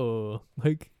 oh,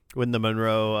 like When the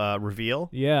Monroe reveal.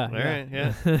 yeah. All right,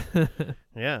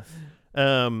 yeah.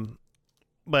 Yeah.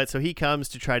 But so he comes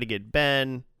to try to get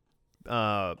Ben.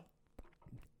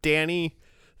 Danny,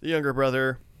 the younger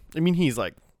brother, I mean, he's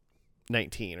like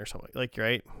 19 or something, like,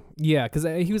 right? Yeah, because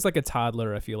he was like a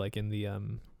toddler, I feel like, in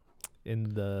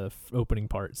the opening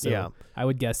part. So Yeah. I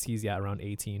would guess he's, around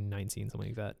 18, 19,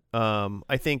 something like that.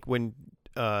 I think when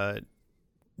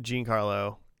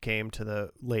Giancarlo came to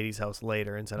the lady's house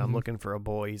later and said, "I'm looking for a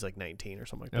boy," he's like 19 or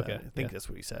something like that. Okay, I think that's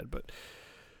what he said. But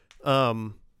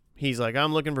he's like,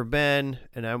 "I'm looking for Ben,"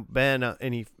 and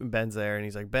Ben's there, and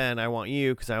he's like, "Ben, I want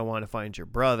you because I want to find your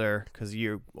brother because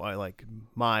like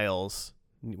Miles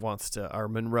wants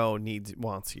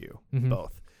you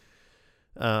both."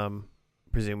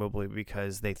 Presumably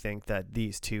because they think that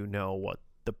these two know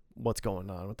what's going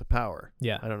on with the power.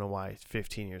 Yeah. I don't know why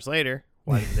 15 years later.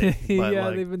 Why did they? But yeah,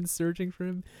 they've been searching for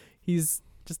him. He's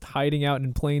just hiding out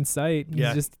in plain sight. He's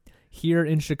Yeah. just here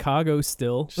in Chicago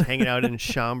still. just hanging out in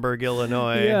Schaumburg,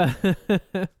 Illinois. Yeah.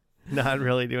 Not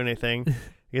really doing anything. I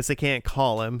guess they can't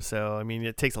call him, so I mean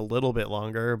it takes a little bit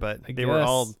longer, but I they were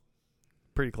all guess.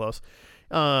 pretty close.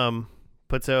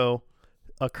 But so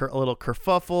a little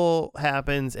kerfuffle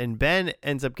happens, and Ben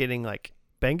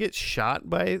gets shot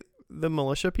by the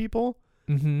militia people,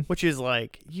 which is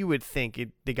like, you would think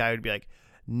the guy would be like,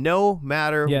 no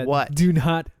matter what, do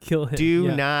not kill him.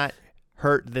 do not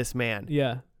hurt this man.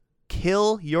 Yeah.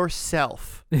 Kill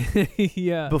yourself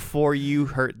Yeah. before you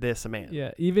hurt this man.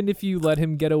 Yeah. Even if you let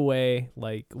him get away,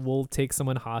 like, we'll take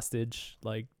someone hostage,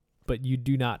 like, but you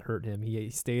do not hurt him. He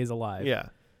stays alive. Yeah.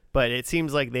 But it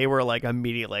seems like they were like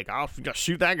immediately like, "I'll just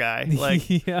shoot that guy."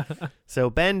 Like, yeah. so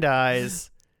Ben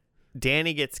dies.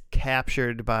 Danny gets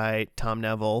captured by Tom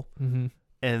Neville,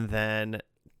 and then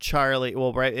Charlie.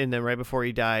 Well, right before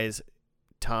he dies,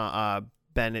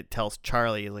 Bennett tells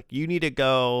Charlie, like, "You need to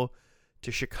go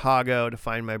to Chicago to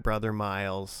find my brother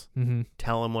Miles.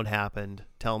 Tell him what happened.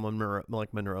 Tell him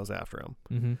Monroe's after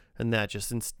him." And that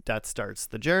starts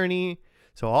the journey.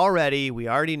 So we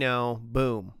already know.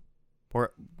 Boom, we're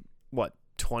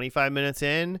 25 minutes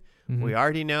in. We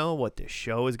already know what the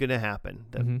show is going to happen.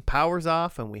 The power's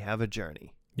off and we have a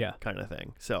journey. Yeah. Kind of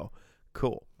thing. So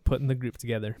cool. Putting the group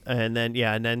together. And then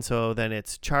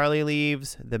it's Charlie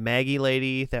leaves, the Maggie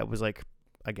lady that was like,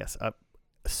 I guess,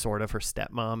 sort of her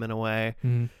stepmom in a way.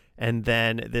 And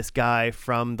then this guy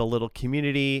from the little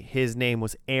community, his name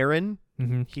was Aaron.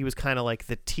 He was kind of like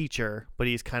the teacher, but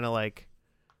he's kind of like,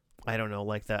 I don't know,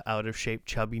 like the out of shape,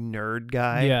 chubby nerd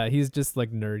guy. Yeah, he's just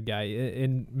like nerd guy.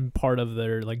 In part of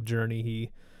their like journey, he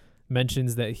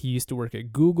mentions that he used to work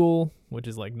at Google, which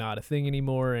is like not a thing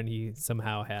anymore, and he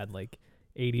somehow had like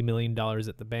 $80 million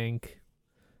at the bank,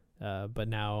 but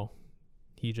now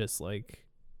he just like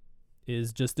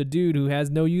is just a dude who has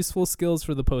no useful skills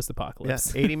for the Yeah,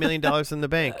 post-apocalypse. $80 million in the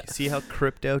bank. See how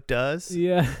crypto does?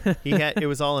 Yeah. It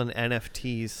was all in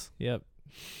NFTs. Yep.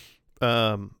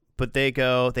 But they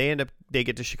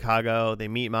get to Chicago, they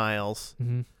meet Miles.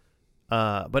 Mm-hmm.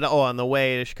 But on the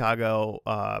way to Chicago,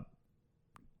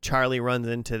 Charlie runs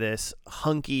into this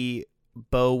hunky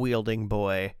bow wielding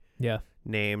boy Yeah.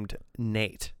 named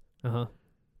Nate. Uh-huh.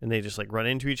 And they just like run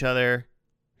into each other,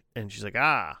 and she's like,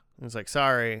 And it's like,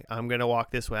 sorry, I'm gonna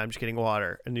walk this way, I'm just getting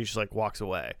water. And he just like walks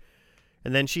away.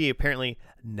 And then she apparently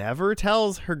never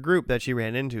tells her group that she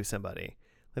ran into somebody.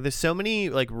 Like, there's so many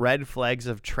like red flags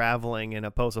of traveling in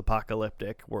a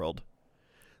post-apocalyptic world.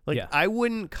 Like, Yeah. I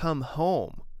wouldn't come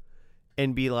home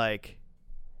and be like,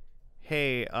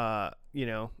 hey,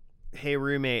 hey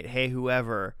roommate, hey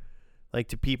whoever, like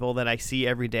to people that I see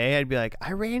every day. I'd be like,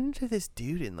 I ran into this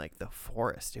dude in like the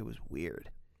forest. It was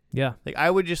weird. Yeah. Like, I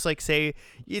would just like say,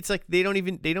 it's like they don't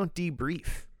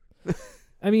debrief.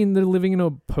 I mean, they're living in a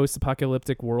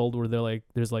post-apocalyptic world where they're like,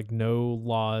 there's like no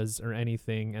laws or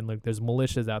anything, and like there's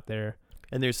militias out there.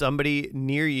 And there's somebody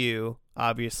near you,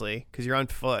 obviously, because you're on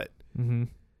foot, Mm-hmm.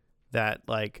 that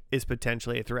like is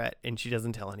potentially a threat, and she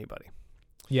doesn't tell anybody.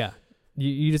 Yeah.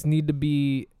 You just need to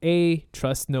be A,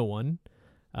 trust no one,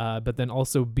 but then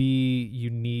also B, you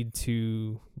need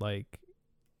to like,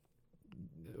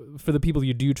 for the people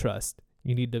you do trust,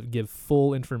 you need to give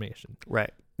full information.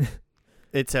 Right.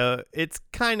 It's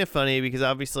kind of funny because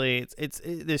obviously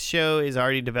this show is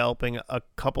already developing a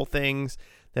couple things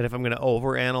that if I'm going to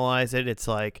overanalyze it, it's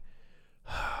like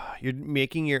you're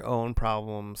making your own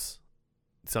problems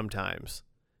sometimes,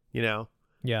 Yeah.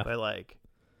 by like,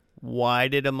 why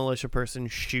did a militia person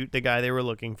shoot the guy they were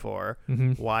looking for?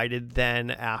 Mm-hmm. Why did then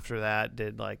after that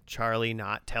did like Charlie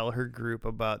not tell her group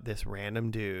about this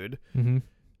random dude? Mm-hmm.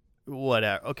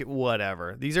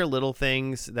 Whatever. These are little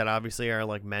things that obviously are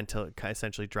like meant to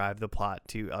essentially drive the plot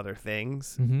to other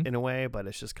things Mm-hmm. in a way, but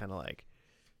it's just kind of like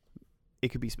it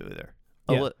could be smoother.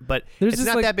 Yeah. But There's it's just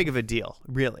not like, that big of a deal,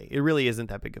 really. It really isn't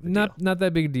that big of a deal. not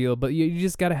that big a deal, but you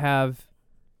just got to have,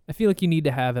 I feel like you need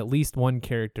to have at least one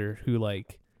character who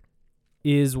like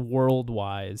is world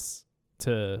wise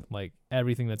to like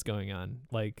everything that's going on.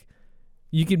 Like,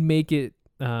 you could make it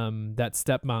that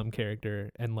stepmom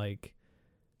character and like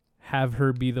have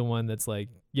her be the one that's like,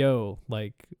 yo,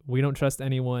 like, we don't trust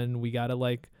anyone. We got to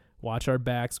like watch our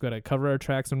backs. We got to cover our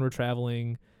tracks when we're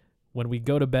traveling. When we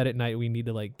go to bed at night, we need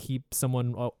to like keep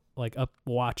someone like up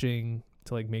watching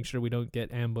to like make sure we don't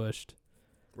get ambushed.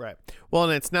 Right. Well,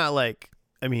 and it's not like,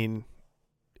 I mean,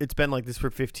 it's been like this for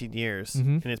 15 years,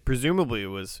 Mhm. and it's presumably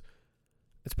was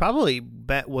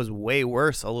way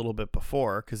worse a little bit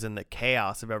before, because in the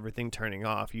chaos of everything turning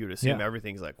off, you would assume Yeah.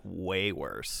 everything's like way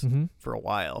worse Mm-hmm. for a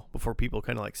while before people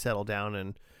kind of like settle down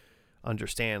and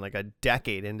understand. Like a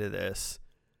decade into this,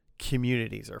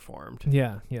 communities are formed.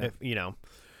 Yeah. If,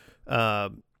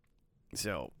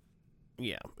 so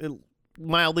yeah,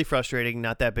 mildly frustrating,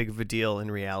 not that big of a deal in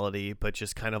reality, but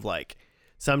just kind of like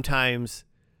sometimes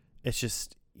it's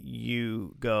just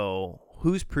you go,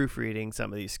 who's proofreading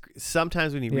some of these?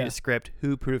 Sometimes when you read Yeah. a script,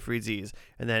 who proofreads these?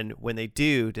 And then when they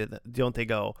do, don't they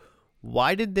go,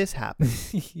 why did this happen?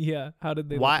 Yeah. How did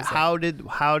they? Why? look this up?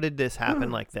 How did this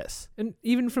happen like this? And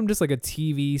even from just like a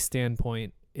TV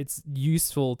standpoint, it's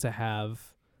useful to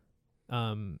have,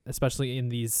 especially in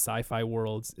these sci-fi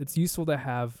worlds, it's useful to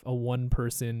have a one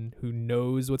person who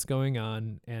knows what's going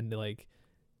on and like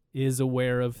is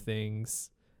aware of things,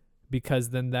 because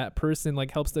then that person like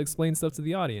helps to explain stuff to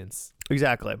the audience.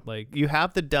 Exactly. Like, You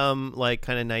have the dumb, like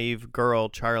kind of naive girl,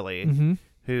 Charlie, mm-hmm.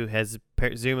 who has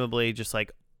presumably just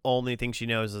like only thing she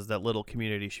knows is that little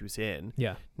community she was in,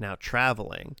 Yeah. now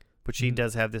traveling. But she Mhm.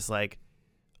 does have this like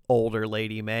older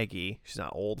lady, Maggie. She's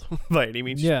not old by any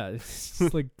means. Yeah. It's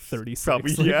like 36.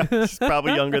 Probably, like- yeah. She's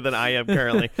probably younger than I am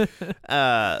currently.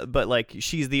 But like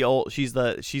she's the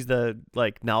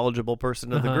like knowledgeable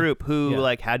person of the Uh-huh. group who Yeah.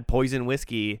 like had poison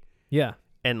whiskey Yeah.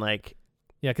 and like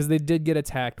Yeah, because they did get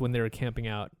attacked when they were camping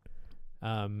out.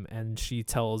 And she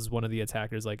tells one of the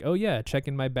attackers like, "Oh yeah, check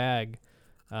in my bag."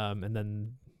 And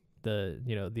then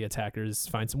the attackers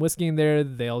find some whiskey in there.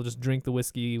 They all just drink the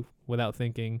whiskey without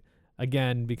thinking.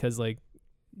 Again, because like,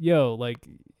 yo, like,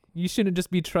 you shouldn't just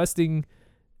be trusting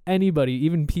anybody,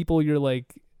 even people you're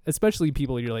like, especially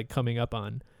people you're like coming up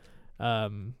on.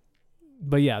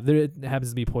 But yeah, there happens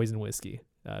to be poison whiskey,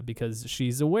 because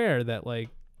she's aware that like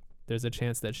there's a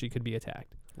chance that she could be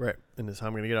attacked. right. And this is how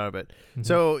I'm gonna get out of it. Mhm.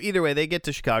 So either way, they get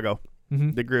to Chicago.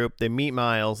 Mhm. The group, they meet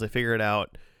Miles, they figure it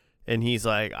out, and he's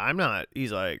like,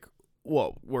 he's like,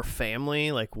 whoa, we're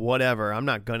family, like whatever. I'm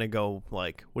not gonna go,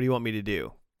 like, what do you want me to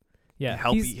do? yeah,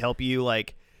 help you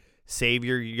like save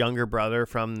your younger brother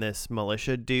from this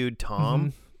militia dude, Tom.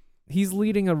 Mhm. He's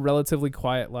leading a relatively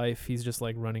quiet life. He's just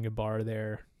like running a bar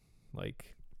there.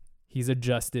 Like he's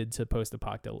adjusted to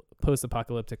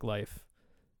post-apocalyptic life,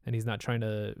 and he's not trying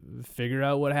to figure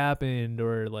out what happened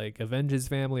or like avenge his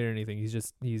family or anything.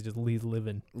 He's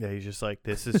living. Yeah, he's just like,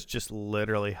 this is just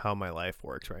literally how my life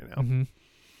works right now.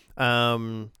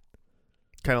 Mm-hmm.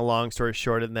 Kind of long story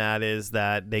short in that is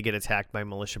that they get attacked by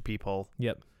militia people.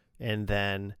 Yep. And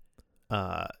then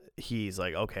he's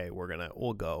like, okay,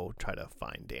 we'll go try to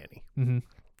find Danny. Mm-hmm.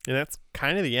 And that's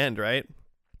kind of the end, right?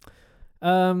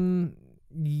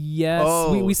 Yes.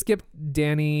 Oh. We skipped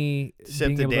Danny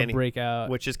being able to break out.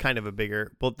 Which is kind of a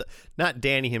bigger, well, not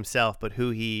Danny himself, but who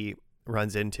he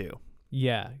runs into.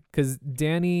 Yeah, because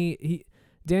Danny's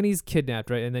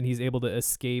kidnapped, right? And then he's able to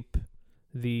escape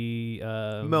the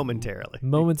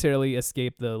momentarily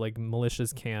escape the like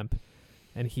militia's camp,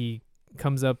 and he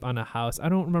comes up on a house. I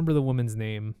don't remember the woman's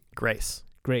name. Grace.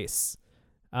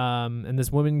 And this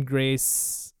woman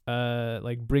Grace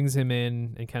like brings him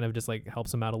in and kind of just like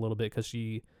helps him out a little bit, because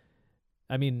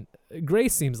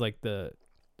Grace seems like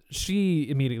she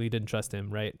immediately didn't trust him,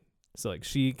 right? So like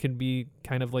she can be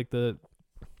kind of like the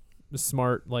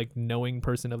smart, like knowing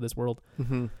person of this world.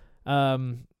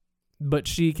 Mm-hmm. But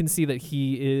she can see that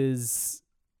he is,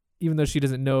 even though she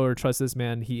doesn't know or trust this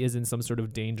man, he is in some sort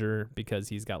of danger because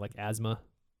he's got like asthma,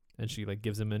 and she like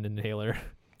gives him an inhaler.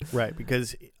 Right,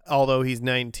 because although he's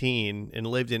 19 and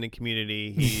lived in a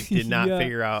community, he did not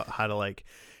figure out how to like,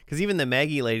 because even the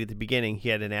Maggie lady at the beginning, he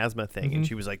had an asthma thing, Mm-hmm. and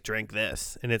she was like, drink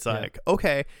this. And it's like,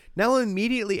 okay, now I'll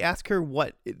immediately ask her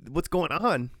what's going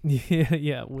on.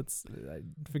 Yeah.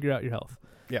 Figure out your health.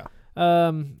 Yeah.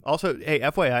 Also, hey,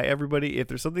 FYI, everybody, if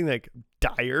there's something like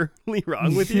direly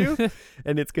wrong with you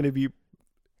and it's going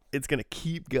to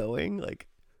keep going, like,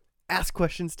 ask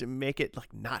questions to make it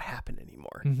like not happen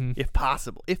anymore. Mm-hmm. If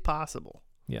possible.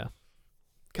 Yeah.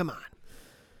 Come on.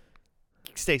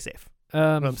 Stay safe. What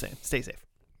I'm saying. Stay safe.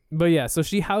 But yeah, so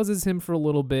she houses him for a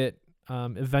little bit.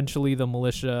 Eventually the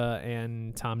militia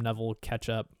and Tom Neville catch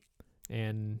up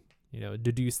and,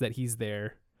 deduce that he's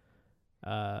there.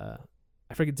 I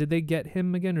forget, did they get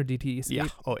him again, or did he escape? Yeah.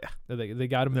 Oh, yeah. They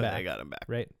got him back. They got him back.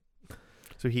 Right?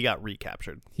 So he got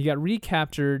recaptured.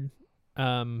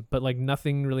 But like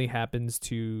nothing really happens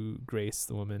to Grace,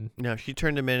 the woman. No, she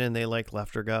turned him in and they like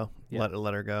left her go. Yeah.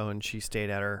 Let her go, and she stayed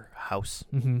at her house.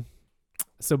 Mm-hmm.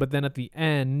 So, but then at the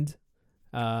end,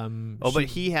 but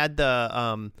he had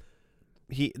there's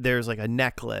like a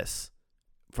necklace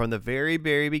from the very,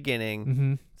 very beginning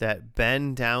mm-hmm. that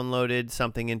Ben downloaded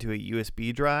something into a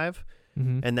USB drive,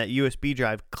 mm-hmm. and that USB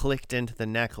drive clicked into the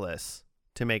necklace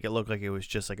to make it look like it was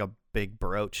just like a big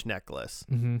brooch necklace.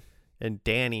 Mm-hmm. And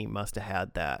Danny must have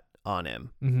had that on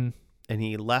him. Mm-hmm. And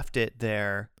he left it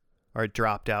there, or it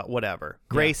dropped out, whatever.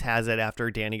 Grace has it after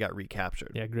Danny got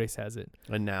recaptured. Yeah, Grace has it.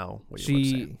 And now what you were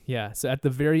saying. Yeah, so at the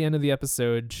very end of the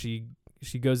episode, she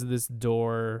goes to this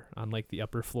door on like the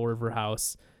upper floor of her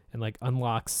house and like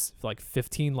unlocks like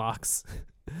 15 locks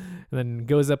and then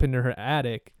goes up into her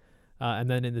attic. And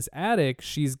then in this attic,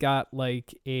 she's got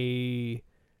like an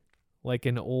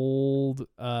old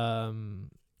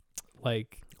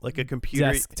like a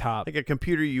computer desktop, like a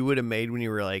computer you would have made when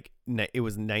you were like it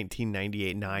was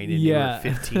 1998-9 and you were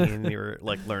 15 and you were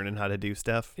like learning how to do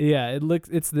stuff. Yeah,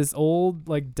 it's this old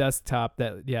like desktop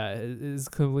that is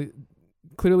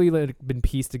clearly like been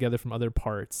pieced together from other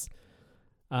parts,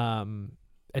 and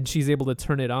she's able to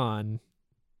turn it on,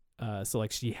 so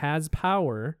like she has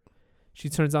power. She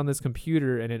turns on this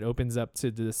computer and it opens up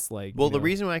to this like. Well, the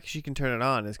reason why she can turn it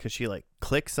on is because she like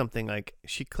clicks something, like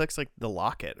she clicks like the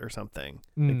locket or something,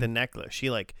 like the necklace. She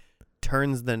like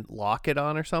turns the locket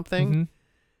on or something, mm-hmm.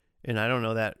 and I don't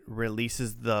know, that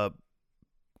releases the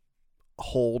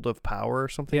hold of power or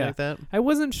something like that. I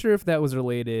wasn't sure if that was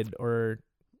related or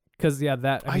because I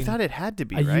thought it had to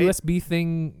be a right? USB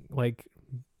thing like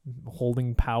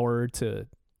holding power to.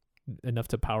 Enough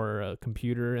to power a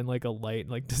computer and like a light,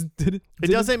 like it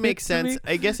doesn't make sense.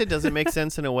 I guess it doesn't make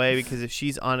sense in a way, because if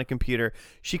she's on a computer,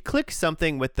 she clicked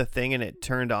something with the thing and it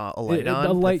turned on a light on.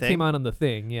 The light came on the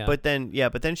thing, yeah. But then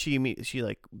she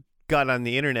like got on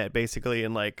the internet basically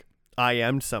and like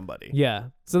IM'd somebody. Yeah.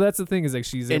 So that's the thing, is like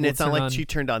she's and able it's to not like on... she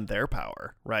turned on their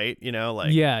power, right?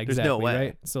 Like yeah, exactly. There's no way.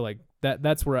 Right. So like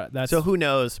that's where that's. So who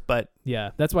knows? But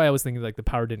yeah, that's why I was thinking like the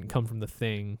power didn't come from the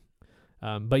thing.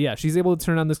 But yeah, she's able to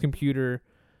turn on this computer.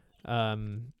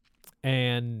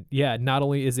 And yeah, not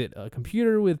only is it a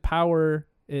computer with power,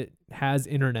 it has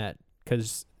internet,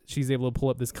 because she's able to pull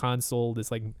up this console,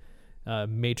 this like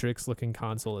Matrix looking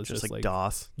console. It's just like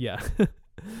DOS. Yeah.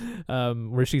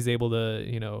 Where she's able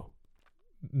to,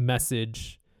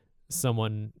 message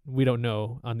someone we don't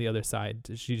know on the other side.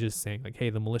 She's just saying like, hey,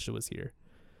 the militia was here.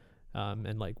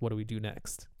 And like, what do we do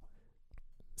next?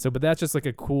 So, but that's just like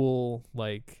a cool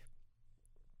like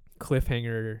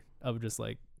cliffhanger of just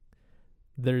like,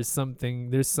 there's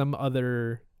some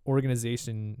other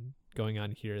organization going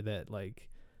on here that like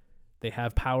they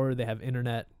have power, they have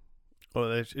internet.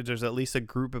 Well, there's at least a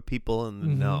group of people in the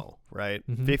Mhm. know, right?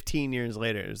 Mhm. 15 years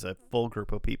later, there's a full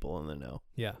group of people in the know.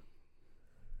 Yeah.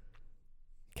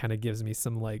 Kind of gives me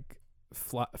some like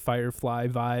Firefly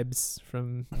vibes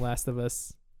from Last of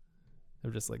Us.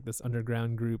 They're just like this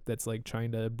underground group that's like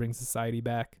trying to bring society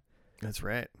back. That's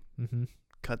right. Mm-hmm.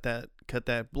 Cut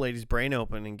that lady's brain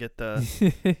open and get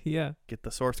the Yeah. get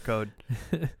the source code.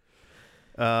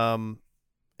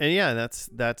 And yeah,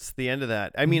 that's the end of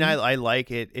that. I mean, Mhm. I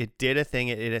like it. It did a thing.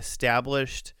 It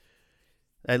established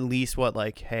at least what,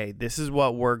 like, hey, this is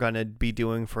what we're gonna be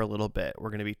doing for a little bit. We're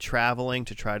gonna be traveling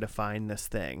to try to find this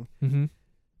thing. Mm-hmm.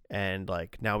 And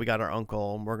like now we got our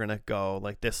uncle, and we're gonna go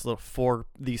like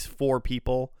these four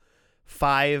people,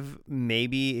 5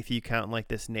 maybe if you count like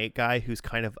this Nate guy who's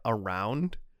kind of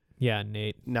around, Yeah,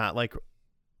 Nate. not like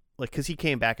because he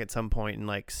came back at some point and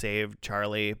like saved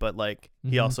Charlie, but like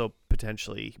he Mhm. also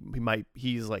potentially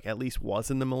he's like at least was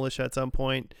in the militia at some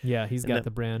point, Yeah, he's And got the-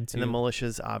 the brand too. and the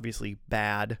militia's obviously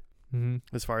bad Mm-hmm.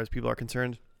 as far as people are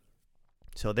concerned.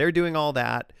 So they're doing all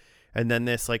that, and then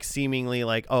this like seemingly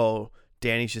like, oh,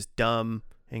 Danny's just dumb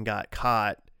and got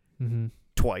caught Mm-hmm.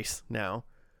 twice now.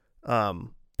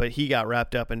 But he got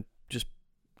wrapped up and just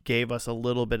gave us a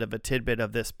little bit of a tidbit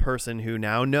of this person who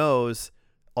now knows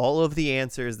all of the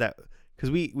answers that, because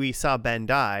we saw Ben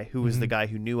die, who was the Mhm. guy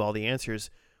who knew all the answers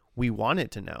we wanted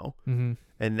to know. Mm-hmm.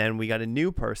 And then we got a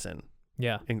new person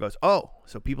Yeah. and goes, oh,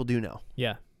 so people do know.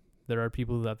 Yeah. There are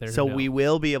people out there. So who know. we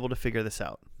will be able to figure this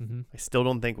out. Mm-hmm. I still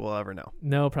don't think we'll ever know.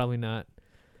 No, probably not.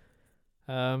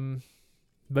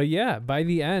 But yeah, by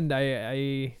the end,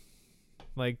 I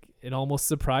like, it almost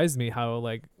surprised me how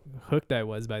like hooked I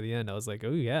was by the end. I was like,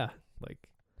 oh yeah,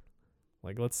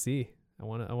 like let's see. I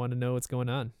want to know what's going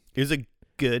on. It was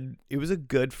a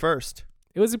good first.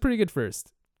 It was a pretty good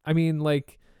first. I mean,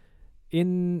 like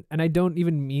and I don't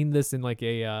even mean this in like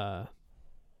a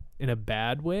in a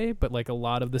bad way, but like a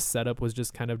lot of the setup was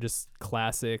just kind of just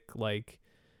classic like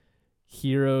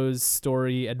heroes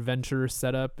story adventure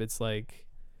setup. It's like,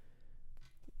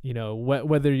 you know,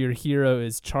 whether your hero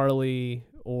is Charlie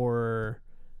or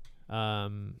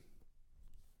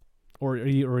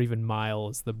even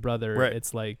Miles, the brother, Right.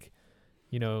 It's like,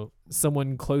 you know,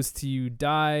 someone close to you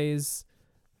dies,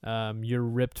 you're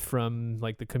ripped from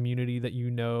like the community that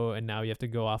you know, and now you have to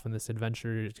go off on this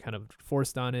adventure. You're kind of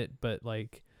forced on it, but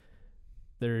like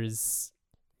there's,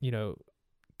 you know,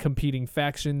 competing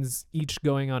factions each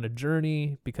going on a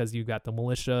journey because you got the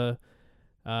militia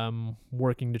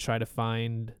working to try to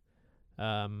find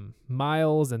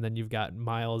Miles, and then you've got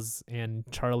Miles and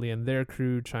Charlie and their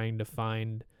crew trying to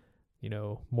find, you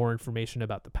know, more information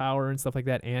about the power and stuff like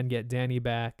that, and get Danny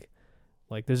back.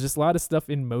 Like there's just a lot of stuff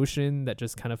in motion that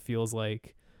just kind of feels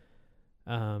like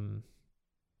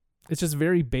it's just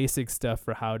very basic stuff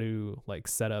for how to like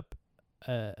set up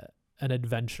an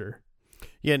adventure.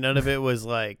 Yeah, none of it was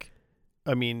like,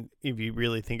 I mean, if you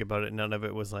really think about it, none of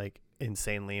it was like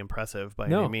insanely impressive by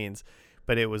No. any means.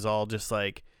 But it was all just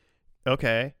like,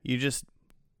 okay, you just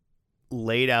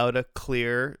laid out a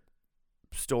clear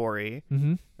story,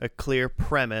 Mm-hmm. a clear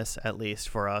premise, at least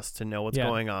for us to know what's Yeah.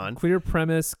 going on. Clear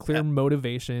premise, clear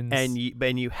motivations. And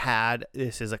you had,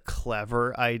 this is a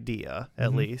clever idea,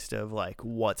 at Mhm. least, of like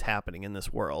what's happening in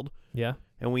this world. yeah.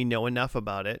 And we know enough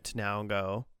about it to now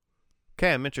go,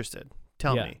 okay, I'm interested.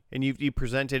 Tell Yeah. me. And you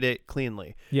presented it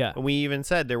cleanly. Yeah. And we even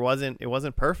said it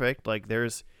wasn't perfect. Like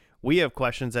we have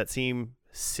questions that seem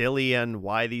silly and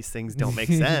why these things don't make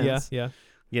sense. Yeah.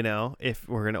 You know, if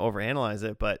we're going to overanalyze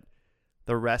it, but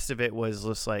the rest of it was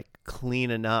just like clean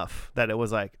enough that it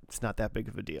was like, it's not that big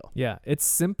of a deal. Yeah. It's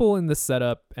simple in the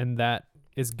setup, and that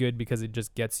is good because it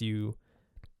just gets you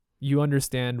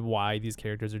understand why these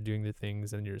characters are doing the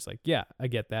things, and you're just like, yeah, I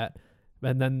get that.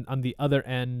 And then on the other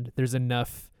end, there's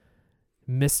enough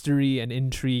mystery and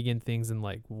intrigue and things, and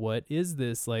like, what is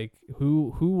this? Like,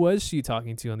 who was she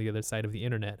talking to on the other side of the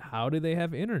internet? How do they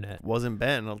have internet? Wasn't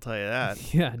Ben, I'll tell you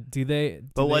that. Yeah,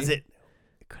 But was it?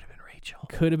 It could have been Rachel.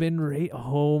 Could have been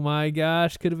Oh my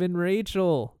gosh, could have been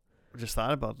Rachel. Just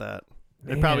thought about that.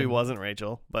 Man. It probably wasn't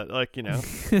Rachel, but like, you know,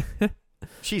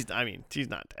 she's not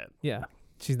dead. Yeah,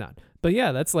 she's not. But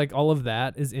yeah, that's like, all of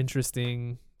that is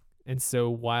interesting. And so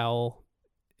while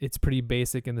it's pretty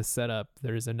basic in the setup,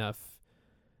 there's enough,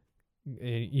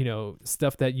 you know,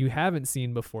 stuff that you haven't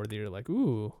seen before that you're like,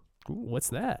 ooh, what's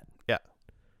that?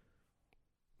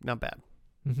 Not bad.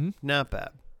 Mm-hmm. Not bad.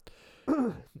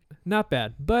 Not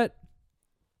bad, but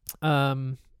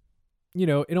you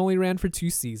know, it only ran for 2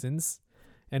 seasons,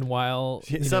 and while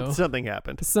Something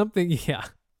happened. yeah,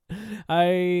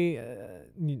 I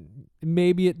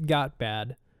maybe it got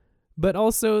bad, but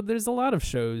also there's a lot of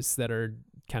shows that are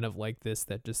kind of like this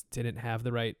that just didn't have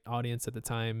the right audience at the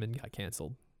time and got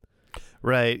canceled.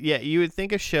 Right. Yeah, you would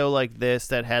think a show like this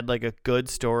that had like a good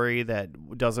story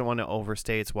that doesn't want to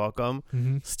overstay its welcome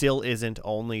Mm-hmm. still isn't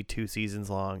only 2 seasons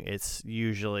long. It's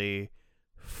usually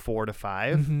 4 to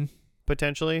 5 Mm-hmm.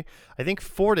 potentially. I think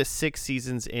 4 to 6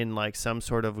 seasons in like some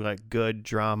sort of like good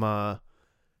drama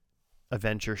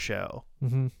adventure show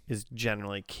Mm-hmm. is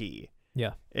generally key.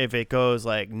 Yeah. If it goes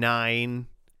like 9,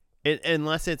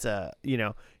 unless it's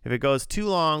if it goes too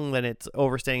long, then it's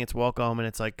overstaying its welcome, and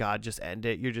it's like, God, just end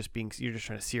it. You're just trying to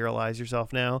serialize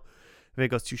yourself now. If it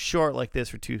goes too short like this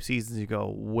for 2 seasons, you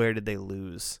go, where did they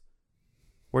lose?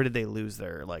 Where did they lose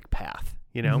their like path?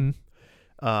 You know,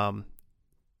 Mhm.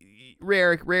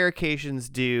 Rare occasions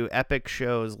do epic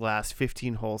shows last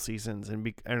 15 whole seasons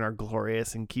and are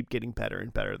glorious and keep getting better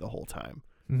and better the whole time.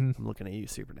 Mhm. I'm looking at you,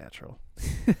 Supernatural.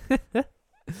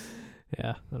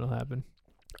 Yeah, that'll happen.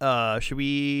 Should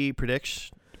we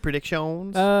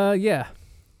predictions? Yeah.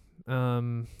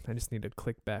 I just need to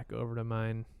click back over to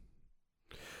mine.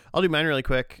 I'll do mine really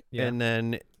quick, Yeah. and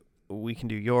then we can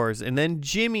do yours. And then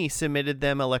Jimmy submitted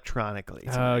them electronically.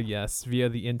 Oh yes, via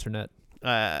the internet,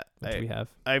 which we have.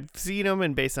 I've seen them,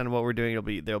 and based on what we're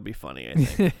doing, they'll be funny, I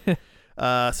think.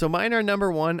 So mine are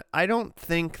number 1. I don't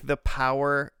think the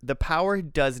power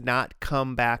does not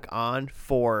come back on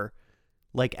for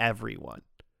like everyone.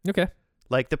 Okay.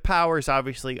 Like the power is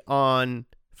obviously on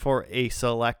for a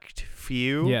select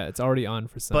few. Yeah, it's already on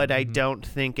for some. But I Mhm. don't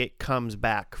think it comes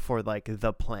back for like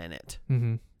the planet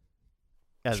Mhm.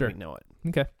 as Sure. we know it.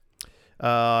 Okay.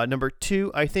 Number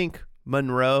 2, I think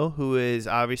Monroe, who is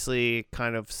obviously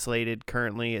kind of slated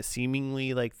currently as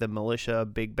seemingly like the militia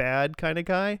big bad kind of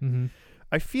guy. Mhm.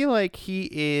 I feel like he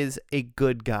is a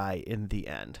good guy in the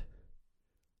end.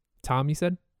 Tom, you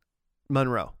said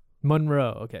Monroe.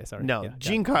 Monroe. Okay, sorry. No, Yeah, got it.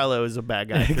 Giancarlo is a bad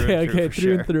guy. Through okay, and through, okay, for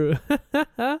through sure. and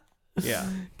through. Yeah.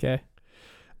 Okay.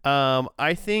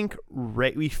 I think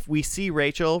we see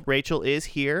Rachel. Rachel is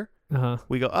here. Uh-huh.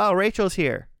 We go, oh, Rachel's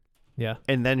here. Yeah.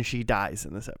 And then she dies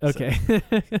in this episode. Okay.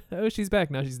 Oh, she's back.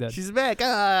 Now she's dead. She's back.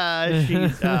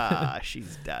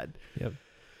 She's dead. Yep.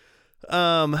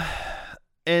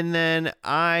 And then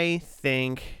I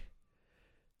think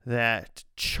that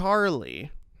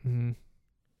Charlie. Mhm.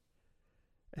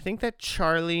 I think that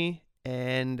Charlie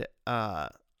and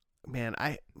man,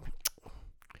 I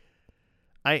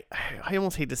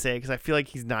almost hate to say it because I feel like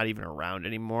he's not even around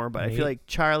anymore. But I Nate? feel like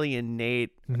Charlie and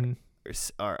Nate Mhm.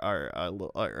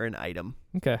 are an item.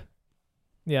 Okay.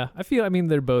 Yeah, I mean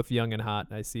they're both young and hot.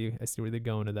 I see where they're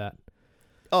going to that.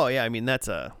 Oh yeah, I mean that's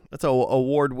a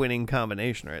award-winning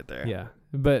combination right there. Yeah.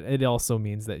 But it also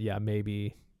means that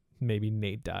maybe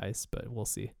Nate dies, but we'll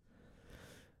see.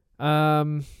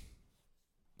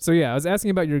 So yeah, I was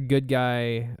asking about your good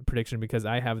guy prediction because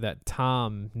I have that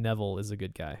Tom Neville is a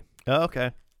good guy. Oh,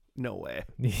 okay. No way.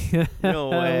 No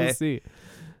way.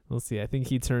 We'll see. I think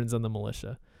he turns on the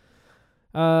militia.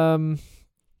 I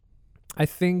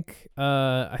think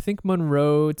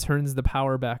Monroe turns the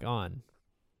power back on.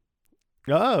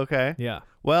 Oh, okay. Yeah.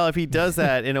 Well, if he does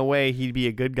that, in a way, he'd be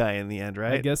a good guy in the end,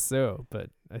 right? I guess so,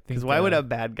 but I think Because why would a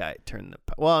bad guy turn the?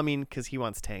 Well, I mean, because he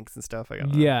wants tanks and stuff. I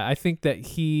don't know. Yeah, I think that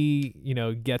he,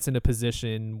 gets in a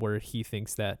position where he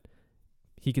thinks that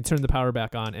he can turn the power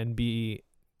back on and be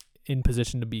in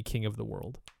position to be king of the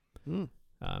world. Hmm.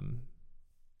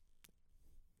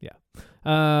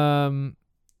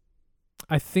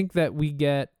 I think that we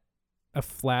get a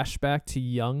flashback to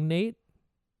young Nate.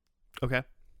 Okay.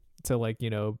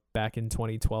 To back in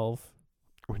 2012.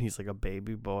 When he's like a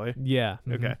baby boy. Yeah.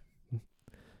 Okay.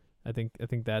 I think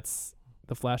that's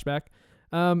the flashback.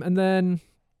 And then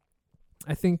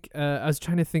I think I was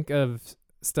trying to think of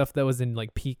stuff that was in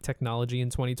like peak technology in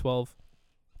 2012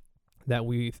 that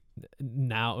we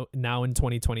now in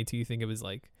 2022 think of as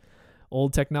like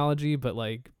old technology, but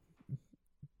like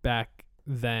back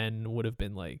then would have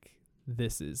been like,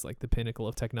 this is like the pinnacle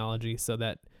of technology, so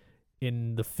that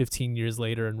in the 15 years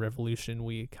later in Revolution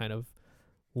we kind of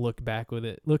look back on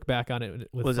it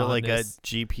with Was it like a fondness.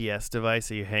 GPS device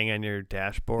that you hang on your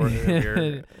dashboard? of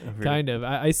your Kind of.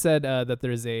 I said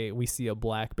that we see a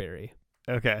BlackBerry.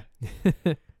 Okay.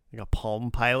 Like a Palm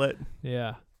Pilot.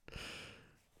 Yeah.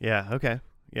 Yeah. Okay.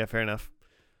 Yeah. Fair enough.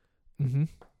 Mm-hmm.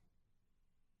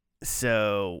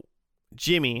 So,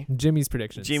 Jimmy's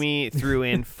predictions. Jimmy Jimmy threw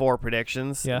in 4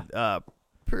 predictions. Yeah.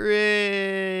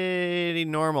 pretty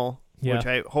normal, Yeah. which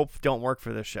I hope don't work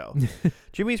for this show.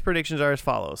 Jimmy's predictions are as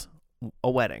follows: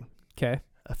 a wedding, Okay.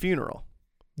 a funeral,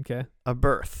 Okay. a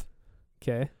birth,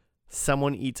 Okay.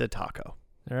 someone eats a taco.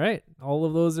 All right. All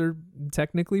of those are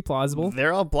technically plausible.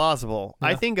 They're all plausible.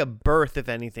 I Yeah. think a birth, if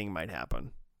anything, might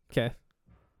happen. Okay.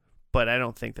 But I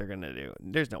don't think they're going to do.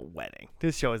 There's no wedding.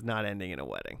 This show is not ending in a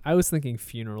wedding. I was thinking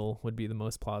funeral would be the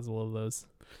most plausible of those.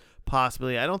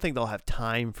 Possibly. I don't think they'll have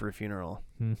time for a funeral.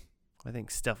 Hmm. I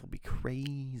think stuff will be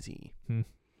crazy. Hmm.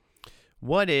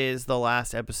 What is the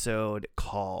last episode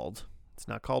called? It's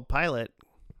not called Pilot.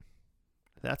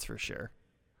 That's for sure.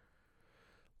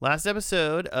 Last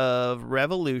episode of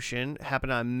Revolution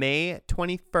happened on May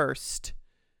 21st,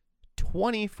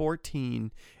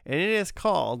 2014, and it is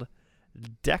called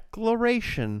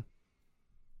Declaration.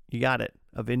 You got it,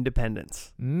 of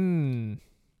Independence.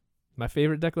 My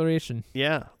favorite declaration.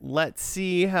 Yeah, let's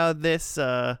see how this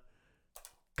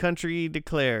country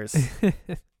declares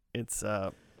its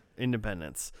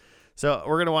independence. So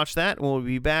we're going to watch that, and we'll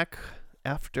be back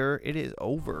after it is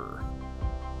over.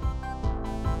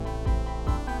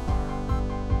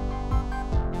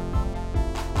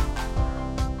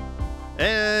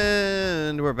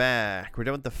 And we're back. We're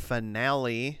done with the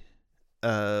finale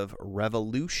of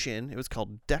Revolution. It was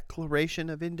called Declaration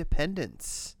of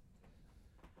Independence.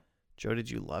 Joe, did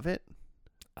you love it?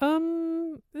 I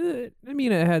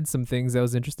mean, it had some things I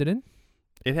was interested in.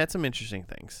 It had some interesting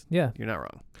things. Yeah. You're not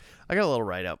wrong. I got a little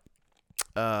write-up.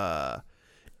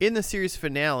 In the series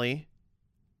finale,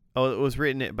 it was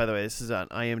written, by the way, this is on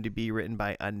IMDb, written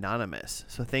by Anonymous.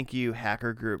 So thank you,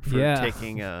 Hacker Group, for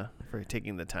taking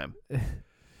the time.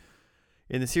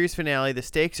 In the series finale, the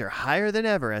stakes are higher than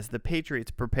ever as the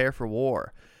Patriots prepare for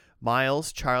war.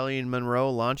 Miles, Charlie, and Monroe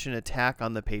launch an attack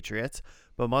on the Patriots,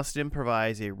 but must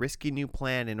improvise a risky new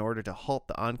plan in order to halt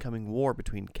the oncoming war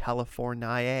between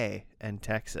California and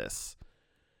Texas.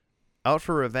 Out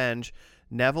for revenge,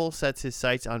 Neville sets his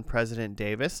sights on President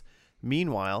Davis.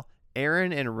 Meanwhile,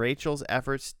 Aaron and Rachel's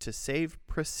efforts to save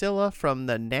Priscilla from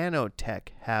the nanotech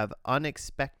have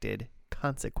unexpected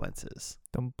consequences.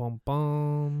 Dum bum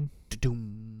bum.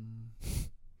 Da-dum.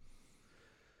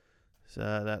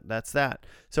 So that's that.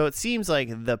 So it seems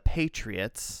like the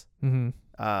Patriots,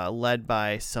 led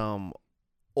by some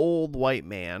old white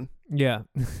man, Yeah.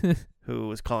 who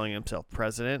was calling himself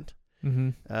president,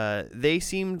 Mm-hmm. they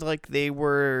seemed like they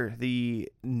were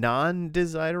the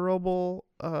non-desirable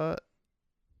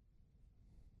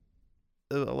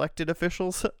elected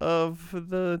officials of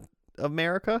the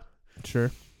America.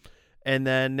 Sure. And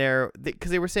then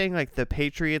because they were saying like the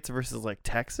Patriots versus like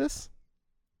Texas.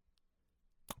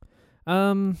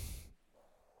 Did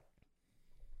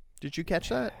you catch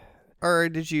that? Or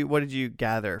what did you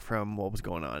gather from what was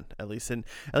going on? At least in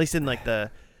like the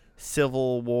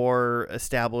Civil War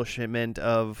establishment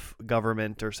of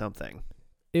government or something.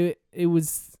 It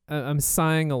was I'm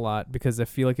sighing a lot because I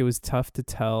feel like it was tough to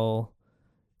tell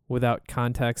without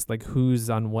context like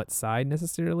who's on what side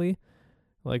necessarily.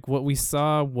 Like what we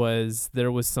saw was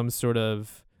there was some sort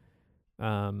of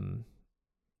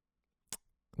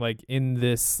like in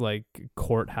this like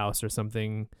courthouse or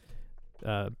something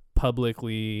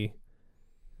publicly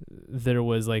there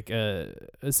was like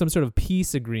some sort of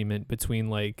peace agreement between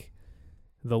like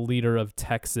the leader of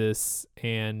Texas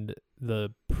and the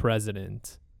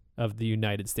president of the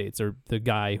United States, or the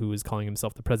guy who is calling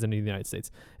himself the president of the United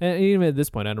States. And even at this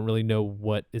point, I don't really know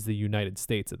what is the United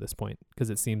States at this point,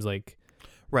 because it seems like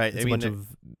it's a bunch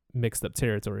of mixed up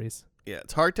territories. Yeah,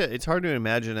 it's hard to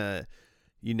imagine a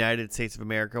United States of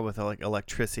America with like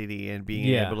electricity and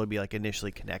being able to be like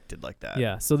initially connected like that.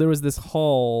 Yeah, so there was this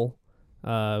hall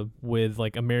with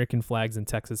like American flags and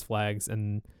Texas flags,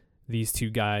 and these two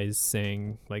guys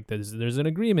saying like there's an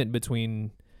agreement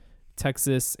between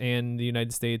Texas and the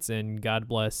United States, and God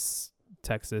bless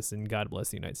Texas and God bless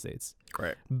the United States.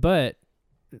 Correct. But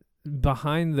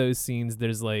behind those scenes,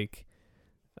 there's like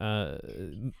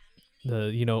the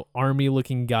army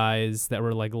looking guys that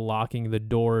were like locking the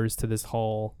doors to this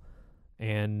hall,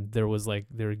 and there was like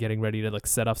they were getting ready to like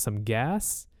set off some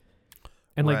gas,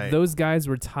 and like those guys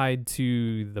were tied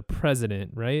to the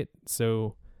president, right?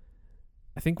 So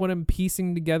I think what I'm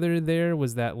piecing together there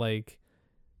was that like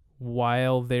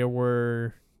while they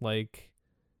were like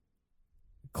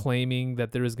claiming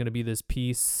that there was going to be this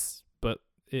peace, but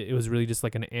it was really just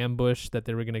like an ambush, that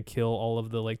they were going to kill all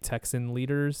of the like Texan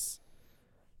leaders.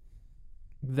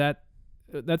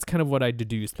 That's kind of what I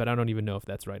deduced, but I don't even know if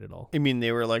that's right at all. I mean,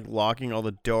 they were like locking all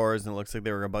the doors, and it looks like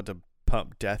they were about to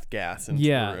pump death gas into the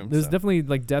room. There's definitely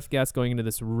like death gas going into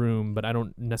this room, but I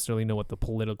don't necessarily know what the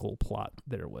political plot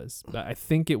there was. But I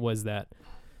think it was that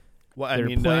Well, I They're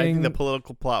mean, I playing- think the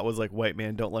political plot was like white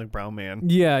man don't like brown man.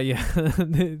 Yeah, yeah.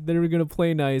 They were gonna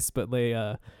play nice, but they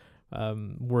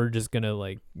were just gonna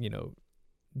like,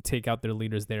 take out their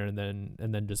leaders there and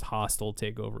then just hostile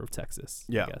takeover of Texas.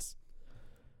 Yeah. I guess.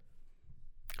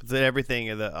 'Cause everything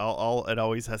it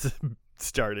always has to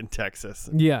start in Texas.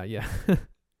 Yeah, yeah.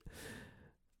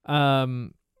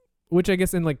 Which I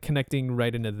guess in like connecting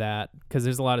right into that, because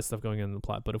there's a lot of stuff going on in the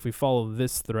plot. But if we follow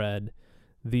this thread,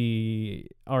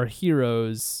 our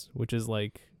heroes, which is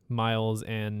like Miles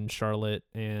and Charlotte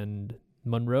and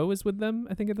Monroe is with them,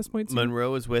 I think at this point too.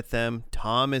 Monroe is with them.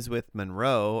 Tom is with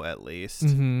Monroe, at least.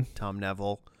 Mm-hmm. Tom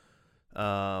Neville.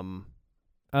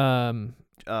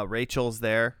 Rachel's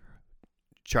there.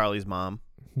 Charlie's mom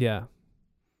Yeah.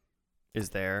 is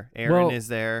there. Aaron Well- is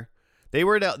there. They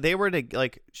were to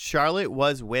like Charlotte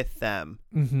was with them.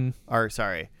 Mm-hmm. Or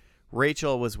sorry,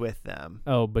 Rachel was with them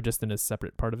Oh, but just in a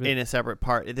separate part of it. in a separate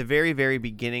part. At the very, very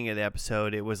beginning of the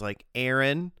episode, it was like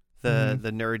Aaron, the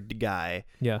nerd guy,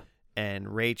 Yeah.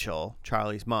 and Rachel,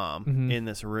 Charlie's mom, Mhm. in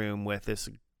this room with this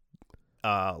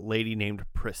lady named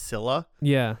Priscilla,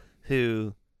 Yeah.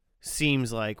 who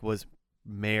seems like was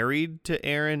married to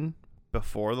Aaron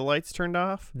before the lights turned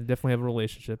off, They definitely have a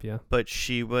relationship. Yeah. but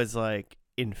she was like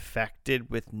infected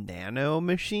with nano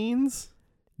machines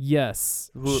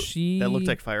Yes. that looked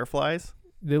like fireflies.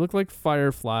 They look like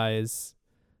fireflies.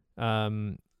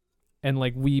 And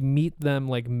like we meet them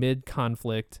like mid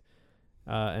conflict.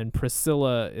 And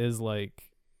Priscilla is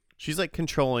like, She's like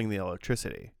controlling the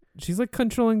electricity. she's like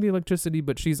controlling the electricity,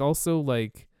 but she's also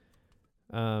like,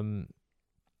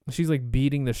 she's like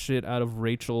beating the shit out of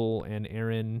Rachel and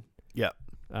Aaron. Yep.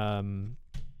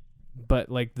 But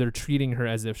like they're treating her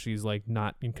as if she's like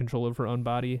not in control of her own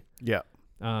body. Yeah.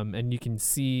 And you can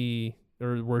see,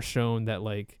 or we're shown that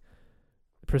like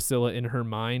Priscilla in her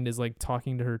mind is like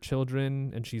talking to her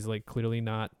children, and she's like clearly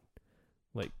not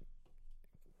like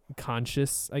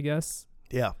conscious, I guess.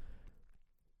 Yeah.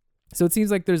 So it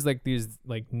seems like there's like these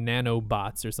like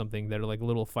nanobots or something that are like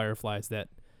little fireflies that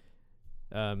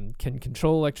can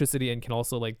control electricity and can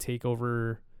also like take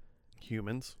over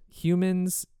humans,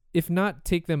 if not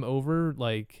take them over,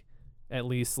 like at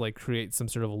least like create some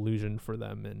sort of illusion for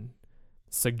them and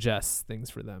suggest things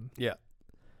for them. Yeah.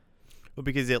 Well,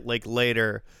 because it like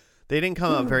later, they didn't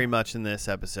come up very much in this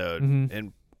episode, Mhm.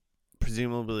 and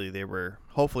presumably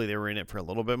hopefully they were in it for a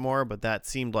little bit more, but that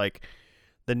seemed like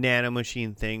the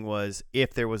nanomachine thing was,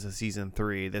 if there was a season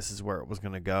 3, this is where it was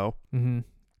going to go. Mm-hmm.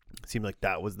 It seemed like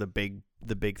that was the big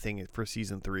thing for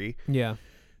season 3, Yeah.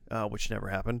 which never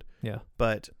happened. Yeah.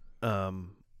 But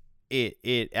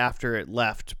it after it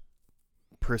left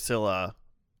Priscilla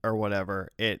or whatever,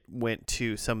 it went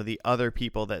to some of the other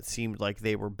people that seemed like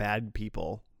they were bad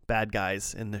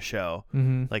guys in the show,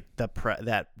 Mm-hmm. like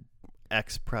that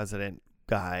ex-president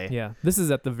guy. Yeah. This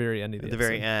is at the very end of the At the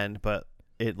very end, but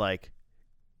it like,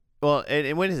 well,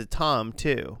 and when is it Tom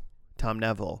too? Tom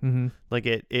Neville. Mm-hmm. Like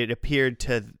it appeared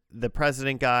to the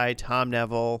president guy, Tom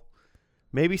Neville,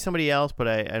 maybe somebody else, but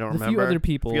I don't remember. A few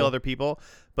other people.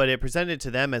 But it presented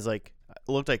to them as like, it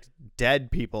looked like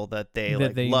dead people that they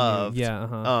knew. loved. Yeah.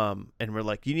 Uh-huh. And we're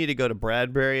like, you need to go to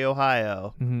Bradbury,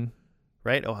 Ohio, Mm-hmm.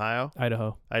 right?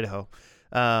 Idaho,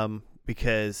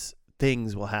 because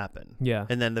things will happen. Yeah.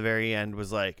 And then the very end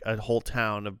was like a whole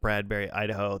town of Bradbury,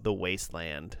 Idaho, the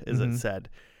wasteland, as Mhm. it said.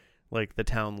 Like the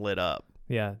town lit up.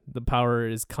 Yeah. The power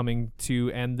is coming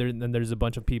to, and then there's a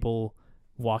bunch of people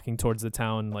walking towards the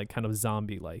town, like kind of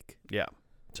zombie like. Yeah.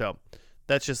 So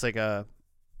that's just like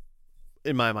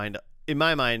in my mind,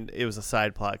 it was a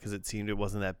side plot because it seemed it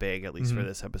wasn't that big, at least for Mhm.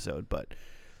 this episode. But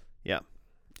yeah,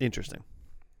 interesting.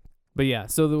 But yeah,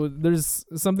 so there's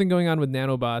something going on with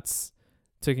nanobots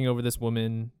taking over this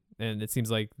woman, and it seems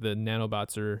like the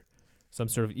nanobots are some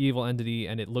sort of evil entity,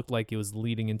 and it looked like it was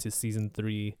leading into season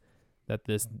 3 that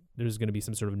there's going to be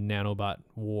some sort of nanobot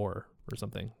war or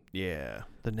something. Yeah,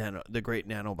 the great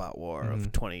nanobot war Mhm.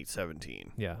 of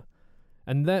 2017. Yeah.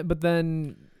 But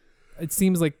then it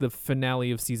seems like the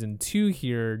finale of season 2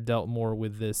 here dealt more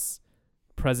with this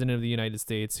president of the United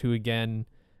States, who again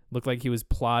looked like he was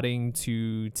plotting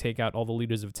to take out all the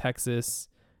leaders of Texas.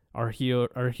 Our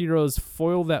heroes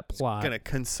foil that plot. Gonna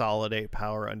consolidate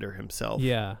power under himself.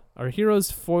 Yeah. Our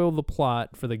heroes foil the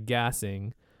plot for the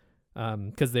gassing,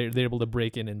 because they're able to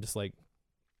break in and just like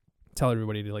tell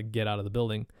everybody to like get out of the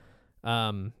building.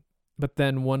 But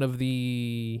then one of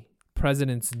the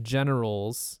president's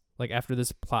generals, like after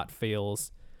this plot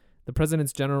fails, one of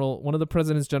the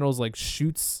president's generals like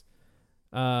shoots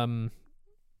a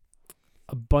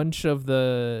bunch of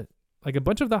the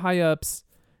high ups,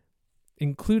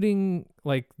 including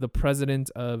like the president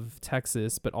of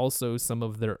Texas, but also some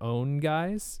of their own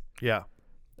guys. Yeah.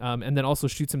 And then also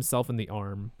shoots himself in the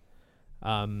arm,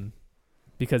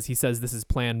 because he says this is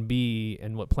Plan B,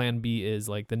 and what Plan B is,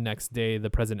 like, the next day the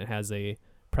president has a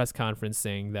press conference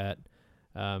saying that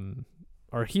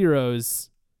our heroes,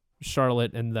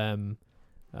 Charlotte and them,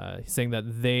 saying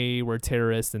that they were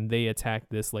terrorists and they attacked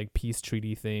this like peace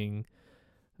treaty thing,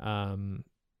 and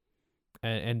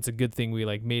it's a good thing we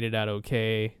like made it out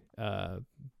okay,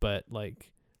 but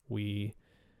like we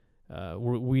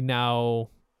now,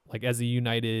 like, as a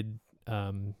United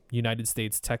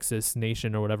States, Texas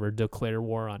nation or whatever, declare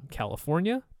war on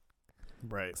California.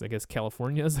 Right. 'Cause I guess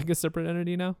California is like a separate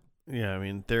entity now. Yeah, I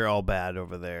mean, they're all bad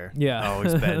over there. Yeah.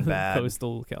 Always been bad.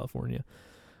 Coastal California.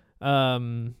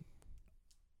 So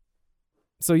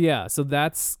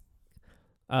that's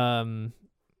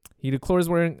he declares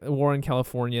war in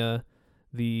California.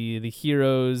 The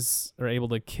heroes are able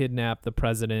to kidnap the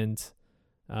president,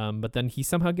 but then he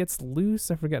somehow gets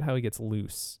loose. I forget how he gets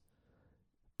loose,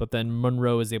 but then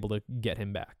Monroe is able to get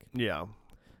him back. Yeah.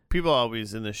 People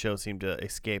always in the show seem to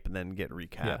escape and then get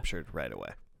recaptured right away.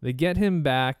 They get him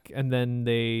back, and then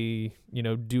they,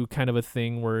 do kind of a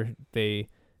thing where they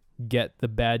get the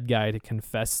bad guy to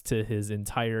confess to his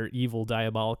entire evil,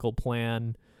 diabolical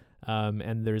plan.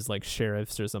 And there's like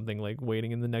sheriffs or something like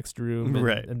waiting in the next room, and,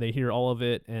 right. and they hear all of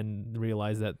it and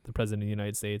realize that the president of the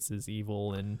United States is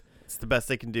evil, and it's the best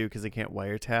they can do because they can't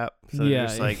wiretap. So yeah, they're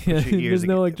just like, put your ears there's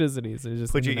no electricity, so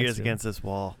just put your ears against this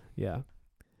wall. Yeah.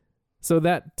 So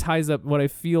that ties up what I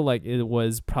feel like it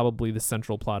was probably the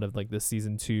central plot of like the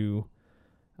season 2,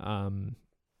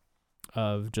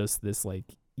 of just this like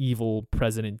evil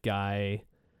president guy,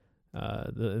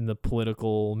 and the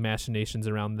political machinations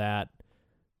around that.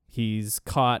 He's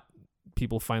caught.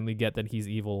 People finally get that he's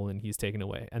evil, and he's taken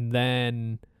away. And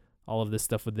then all of this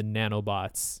stuff with the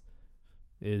nanobots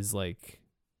is like,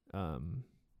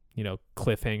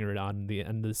 cliffhanger on the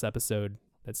end of this episode.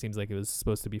 That seems like it was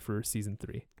supposed to be for season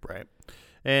 3. Right.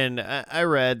 And I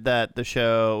read that the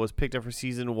show was picked up for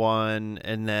season 1,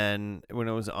 and then when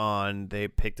it was on, they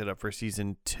picked it up for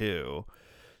season 2.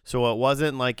 So it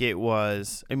wasn't like it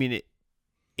was,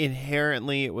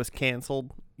 inherently it was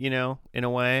canceled, in a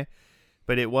way,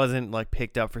 but it wasn't like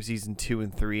picked up for season 2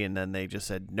 and 3, and then they just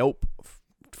said, nope,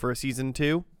 for season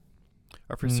 2,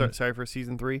 or for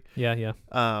season 3. Yeah.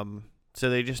 So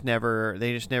they just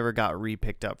never got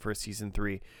re-picked up for season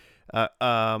 3.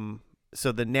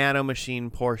 So the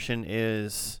nanomachine portion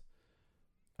is,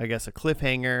 I guess, a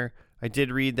cliffhanger. I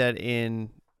did read that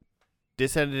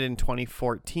this ended in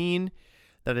 2014,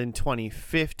 that in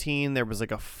 2015 there was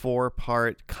like a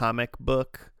 4-part comic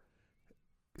book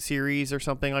series or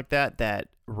something like that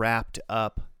wrapped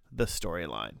up the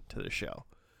storyline to the show,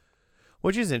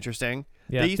 which is interesting.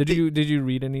 Yeah. Did you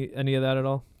read any of that at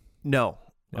all? No.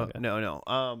 Okay.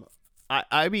 No.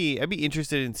 I'd be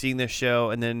interested in seeing this show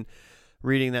and then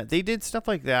reading that. They did stuff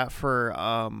like that for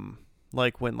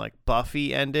like when like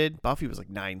Buffy ended. Buffy was like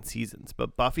 9 seasons,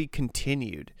 but Buffy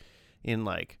continued in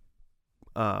like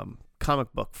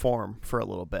comic book form for a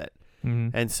little bit. Mm-hmm.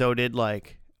 And so did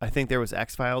like, I think there was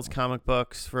X-Files comic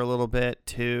books for a little bit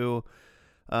too.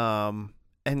 And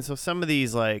so some of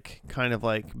these like kind of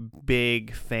like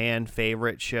big fan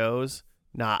favorite shows,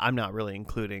 I'm not really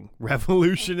including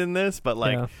Revolution in this, but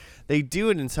like they do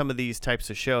it in some of these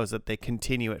types of shows that they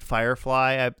continue it.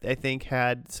 Firefly, I think,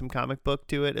 had some comic book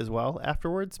to it as well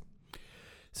afterwards.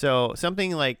 So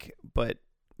something like, but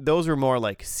those were more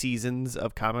like seasons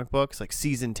of comic books. Like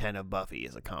season 10 of Buffy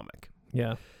is a comic.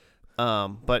 Yeah.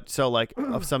 But so like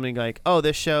of something like, oh,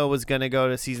 this show was gonna go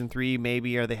to season 3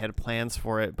 maybe, or they had plans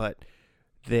for it, but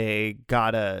they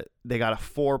got a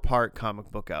 4-part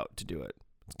comic book out to do it.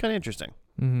 It's kind of interesting.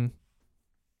 Mm-hmm.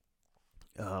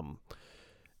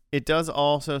 It does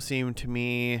also seem to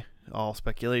me, all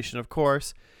speculation of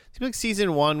course, seems like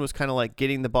season 1 was kind of like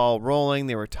getting the ball rolling.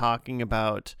 They were talking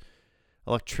about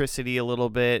electricity a little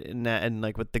bit, and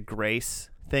like with the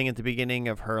Grace thing at the beginning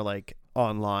of her like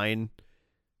online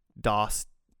DOS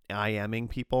IMing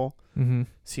people,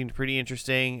 seemed pretty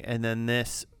interesting. And then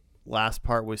this last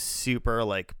part was super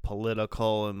like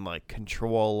political and like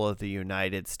control of the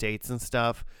United States and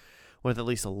stuff, with at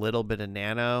least a little bit of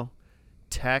nano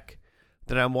tech,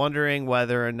 that I'm wondering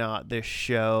whether or not this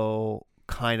show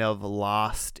kind of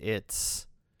lost its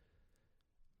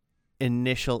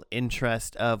initial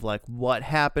interest of like what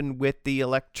happened with the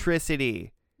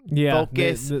electricity. Yeah,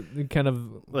 focus they kind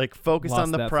of like focused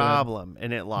on the problem thread.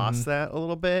 And it lost that a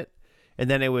little bit. And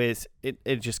then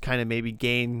it just kind of maybe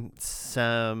gained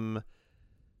some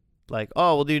like,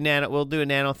 oh, we'll do a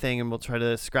nano thing and we'll try to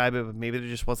describe it, but maybe there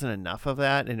just wasn't enough of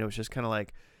that. And it was just kind of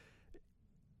like,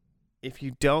 if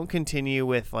you don't continue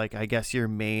with like, I guess your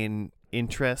main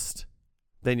interest,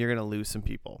 then you're gonna lose some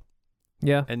people,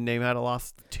 Yeah, and they might have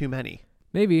lost too many.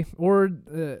 maybe. Or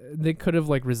they could have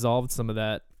like resolved some of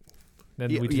that,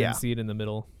 and we didn't Yeah. see it in the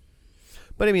middle.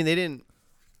 But I mean, they didn't.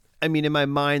 I mean, in my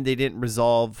mind, they didn't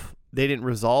resolve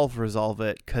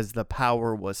it because the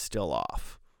power was still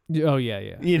off. Oh yeah,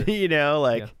 yeah. You know,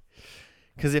 like, Yeah.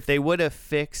 because if they would have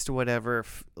fixed whatever,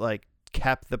 like,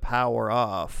 kept the power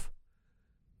off,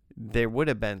 there would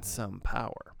have been some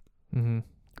power. Mm-hmm.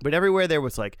 But everywhere there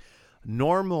was like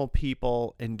normal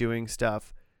people and doing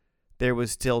stuff, there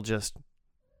was still just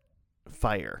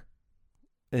fire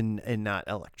and not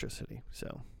electricity.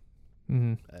 So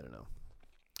Mm-hmm.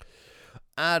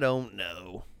 I don't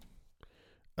know.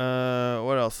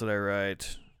 What else did I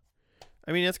write?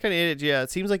 I mean, that's kind of it. Yeah,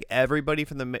 it seems like everybody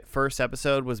from the first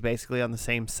episode was basically on the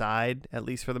same side, at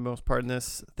least for the most part in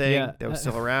this thing. Yeah. That was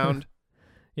still around.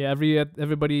 Yeah,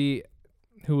 everybody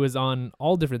who was on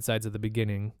all different sides at the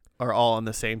beginning. Are all on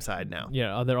the same side now.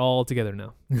 Yeah, they're all together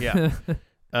now. Yeah.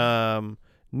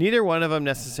 Neither one of them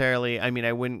necessarily. I mean,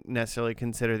 I wouldn't necessarily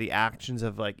consider the actions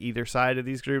of like either side of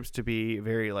these groups to be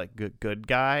very like good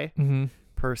guy Mm-hmm.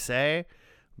 per se,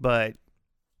 but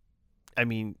I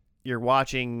mean, you're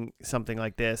watching something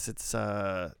like this. It's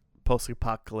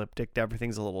post-apocalyptic.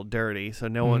 Everything's a little dirty, so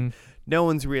no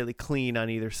one's really clean on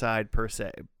either side per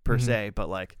se. But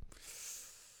like,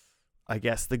 I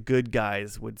guess the good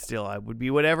guys would be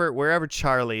wherever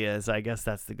Charlie is. I guess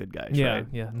that's the good guys. Yeah, right?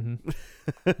 yeah.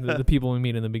 Mm-hmm. the people we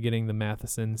meet in the beginning, the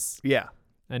Mathesons. Yeah.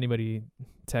 Anybody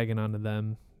tagging onto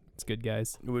them, it's good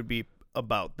guys. It would be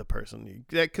about the person.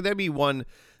 Could that be one?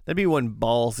 That'd be one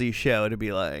ballsy show to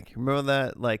be like, remember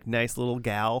that like nice little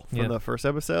gal from the first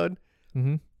episode?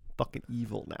 Mm-hmm. Fucking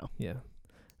evil now. Yeah,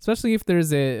 especially if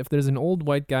there's an old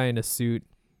white guy in a suit,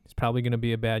 he's probably gonna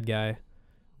be a bad guy.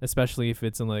 Especially if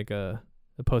it's in like a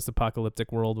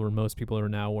post-apocalyptic world where most people are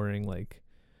now wearing like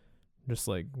just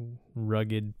like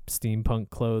rugged steampunk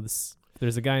clothes. If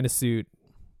there's a guy in a suit,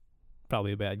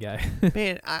 probably a bad guy.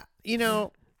 Man, I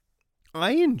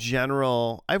in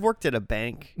general, I've worked at a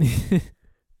bank.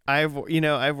 I've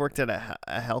worked at a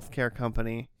healthcare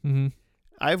company. Mm-hmm.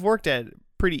 I've worked at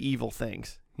pretty evil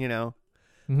things,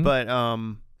 Mm-hmm. but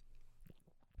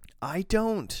I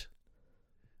don't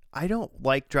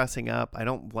like dressing up. I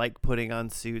don't like putting on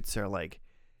suits or like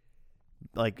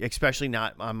especially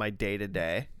not on my day to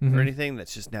day Mhm. or anything.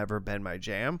 That's just never been my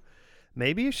jam.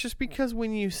 Maybe it's just because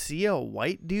when you see a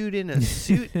white dude in a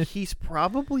suit, he's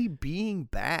probably being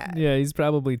bad. Yeah, he's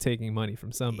probably taking money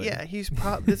from somebody. Yeah, there's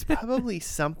probably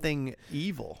something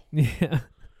evil. Yeah.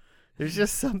 There's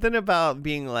just something about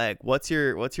being like, what's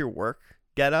your work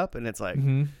get up? And it's like,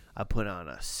 Mm-hmm. I put on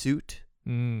a suit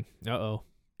Uh-oh.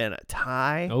 and a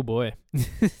tie. Oh boy.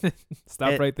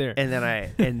 Stop right there. And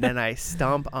then I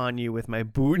stomp on you with my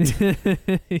boot.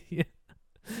 Yeah.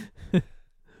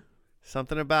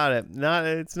 Something about it.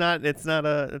 It's not an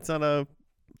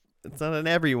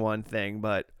everyone thing,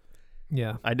 but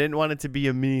Yeah. I didn't want it to be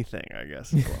a me thing, I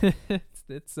guess. As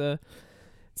well.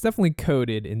 It's definitely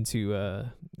coded into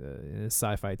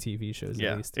sci-fi TV shows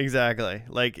Yeah, at least. exactly.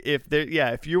 Like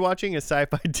if you're watching a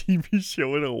sci-fi TV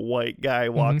show and a white guy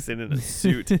walks in a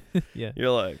suit, Yeah.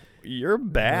 you're like, you're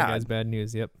That bad. guy's bad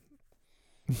news. Yep.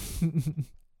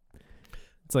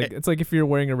 It's like if you're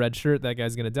wearing a red shirt, that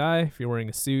guy's gonna die. If you're wearing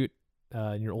a suit,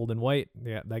 and you're old and white,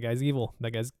 yeah, that guy's evil.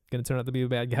 That guy's gonna turn out to be a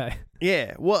bad guy.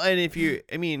 Yeah. Well, and if you're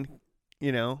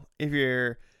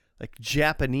like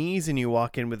Japanese and you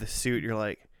walk in with a suit, you're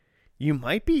like, you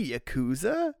might be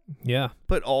Yakuza, Yeah.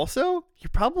 but also you're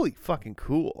probably fucking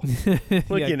cool. Yeah,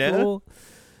 cool.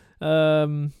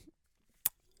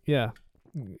 Yeah.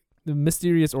 The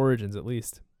mysterious origins, at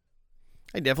least.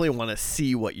 I definitely want to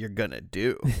see what you're gonna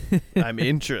do. I'm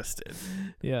interested.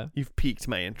 Yeah. You've piqued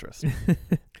my interest.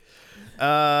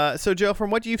 So Joe,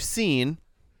 from what you've seen,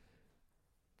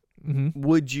 Mm-hmm.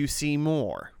 would you see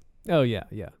more? Oh yeah,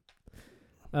 yeah.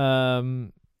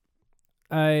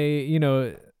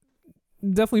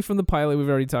 Definitely from the pilot we've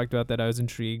already talked about that I was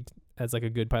intrigued, as like a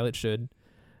good pilot should.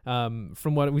 From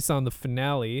what we saw in the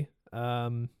finale,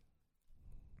 I'm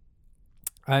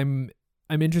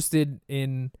interested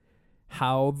in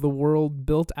how the world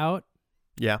built out.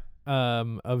 Yeah.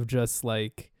 Of just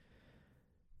like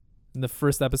in the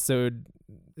first episode,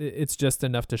 it's just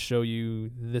enough to show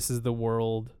you this is the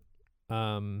world.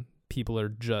 People are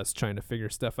just trying to figure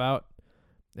stuff out,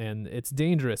 and it's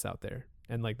dangerous out there,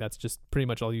 and like that's just pretty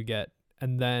much all you get.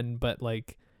 And then, but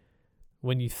like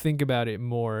when you think about it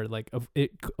more, like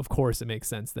of course it makes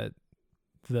sense that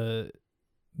the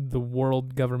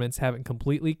world governments haven't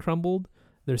completely crumbled.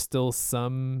 There's still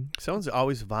some. Someone's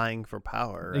always vying for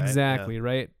power, right? Exactly,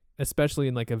 right? Especially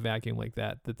in like a vacuum like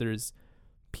that there's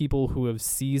people who have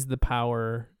seized the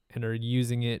power and are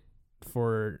using it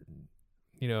for,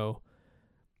 you know,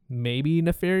 maybe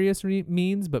nefarious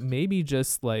means, but maybe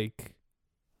just like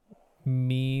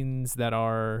means that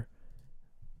are,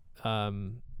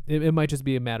 it might just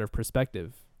be a matter of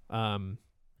perspective.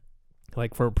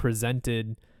 Like for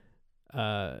presented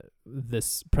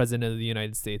this president of the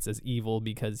United States as evil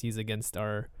because he's against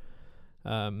our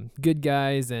good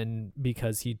guys and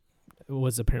because he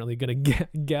was apparently going to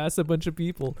gas a bunch of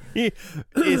people. Wait,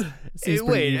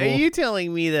 are you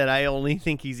telling me that I only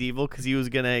think he's evil because he was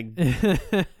going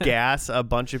to gas a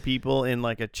bunch of people in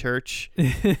like a church?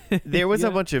 There was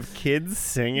a bunch of kids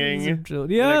singing.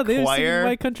 Yeah, they were singing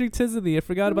My Country 'Tis of Thee. I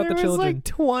forgot about the children. There was like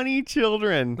 20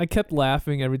 children. I kept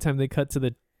laughing every time they cut to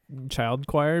the child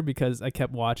choir because I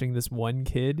kept watching this one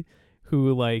kid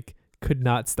who like could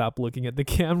not stop looking at the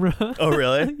camera. Oh,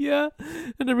 really? Yeah.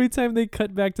 And every time they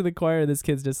cut back to the choir, this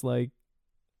kid's just like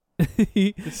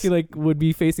he like would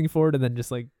be facing forward and then just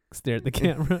like stare at the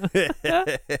camera.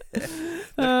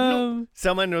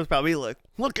 Someone was probably like,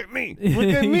 look at me.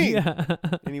 Look at me. Yeah.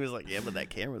 And he was like, yeah, but that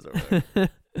camera's over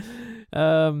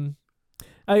there.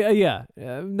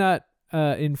 I'm not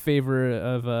in favor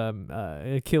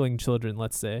of killing children,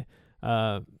 let's say.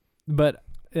 But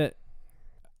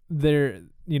they're,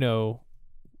 you know,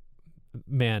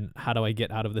 man, how do I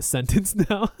get out of the sentence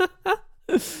now?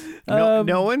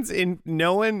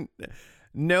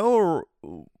 No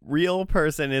real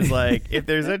person is like, if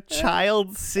there's a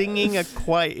child singing in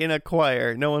a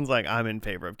choir, no one's like, I'm in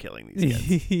favor of killing these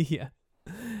kids. Yeah.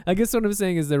 I guess what I'm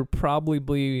saying is they're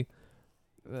probably,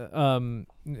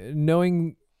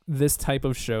 knowing this type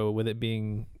of show with it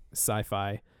being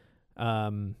sci-fi,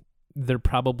 there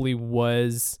probably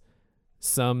was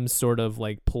some sort of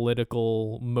like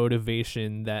political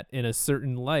motivation that in a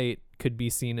certain light could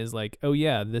be seen as like, oh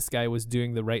yeah, this guy was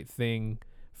doing the right thing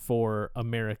for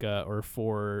America or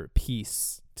for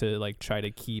peace to like try to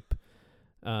keep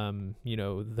you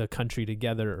know, the country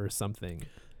together or something.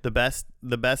 The best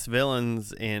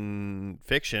villains in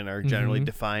fiction are generally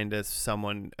defined as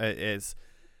someone as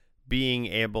being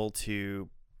able to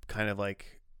kind of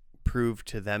like prove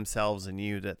to themselves and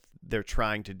you that they're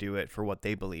trying to do it for what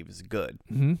they believe is good.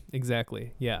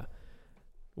 Exactly. Yeah.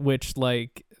 Which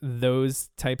like those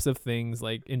types of things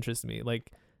like interest me.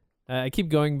 Like I keep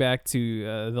going back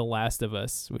to The Last of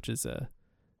Us, which is a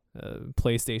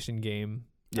PlayStation game,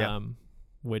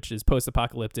 which is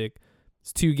post-apocalyptic.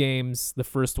 It's 2 games. The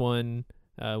first one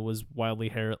was widely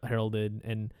heralded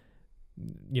and,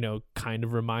 you know, kind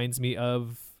of reminds me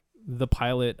of the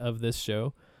pilot of this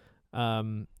show.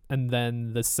 And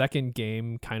then the second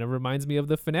game kind of reminds me of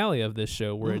the finale of this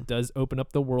show where it does open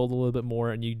up the world a little bit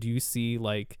more and you do see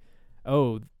like,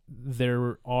 oh,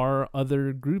 there are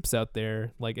other groups out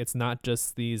there. Like it's not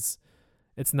just the,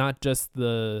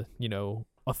 you know,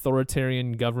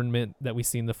 authoritarian government that we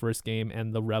see in the first game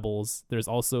and the rebels. There's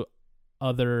also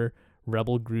other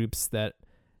rebel groups that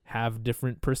have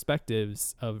different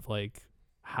perspectives of like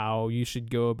how you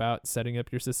should go about setting up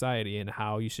your society and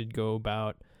how you should go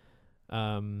about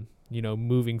you know,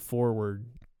 moving forward.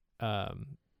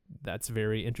 That's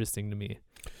very interesting to me.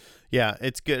 Yeah,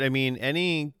 it's good. I mean,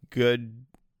 any good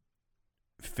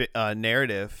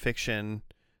narrative fiction,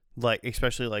 like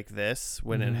especially like this,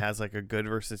 when it has like a good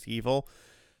versus evil,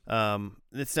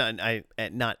 it's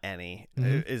not any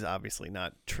is obviously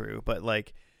not true, but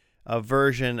like a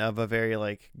version of a very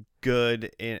like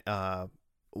good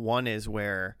one is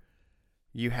where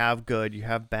you have good, you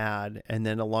have bad, and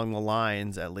then along the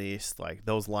lines, at least, like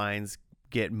those lines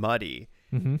get muddy,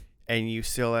 and you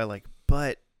still are like,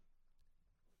 but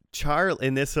Charlie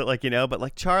in this, like, you know, but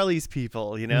like Charlie's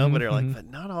people, you know, but they're like, but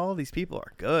not all of these people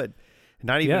are good,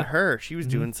 not even her. She was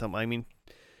doing something. I mean,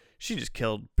 she just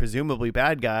killed presumably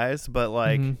bad guys, but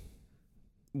like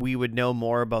we would know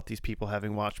more about these people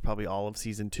having watched probably all of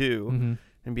season 2.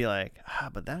 And be like,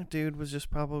 but that dude was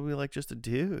just probably like just a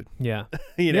dude. Yeah.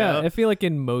 You know? Yeah, I feel like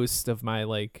in most of my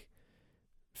like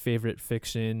favorite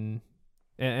fiction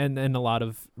and a lot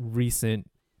of recent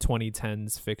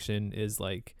 2010s fiction is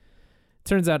like,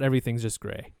 turns out everything's just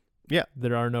gray. Yeah.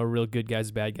 There are no real good guys,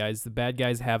 bad guys. The bad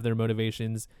guys have their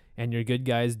motivations and your good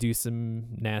guys do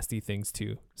some nasty things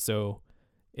too. So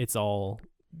it's all,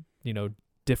 you know,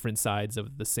 different sides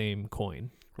of the same coin.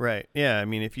 Right. Yeah. I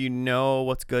mean, if you know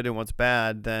what's good and what's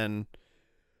bad, then,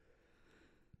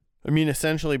 I mean,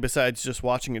 essentially, besides just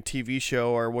watching a TV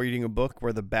show or reading a book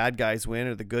where the bad guys win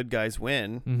or the good guys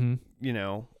win, you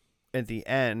know, at the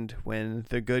end, when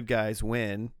the good guys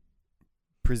win,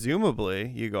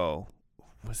 presumably you go,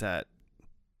 was it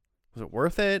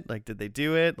worth it? Like, did they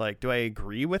do it? Like, do I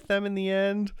agree with them in the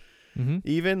end?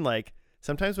 Even like,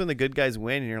 sometimes when the good guys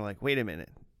win, and you're like, wait a minute,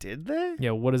 did they?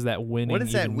 Yeah, what does that winning What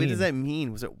does that? even What mean? does that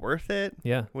mean? Was it worth it?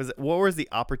 Yeah. What was the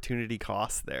opportunity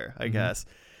cost there? I guess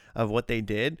of what they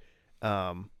did.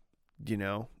 You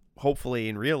know, hopefully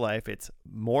in real life it's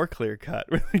more clear cut.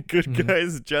 Good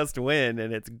guys just win,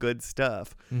 and it's good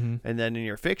stuff. And then in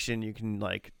your fiction, you can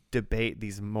like debate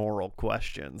these moral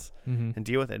questions and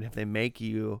deal with it. And if they make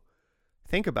you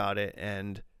think about it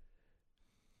and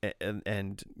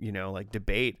you know, like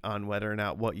debate on whether or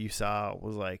not what you saw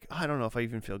was like, I don't know if I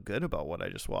even feel good about what I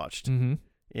just watched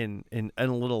in a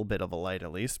little bit of a light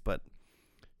at least, but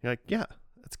you're like, yeah,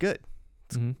 that's good.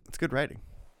 It's good writing.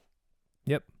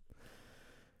 Yep.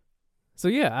 So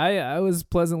yeah, I was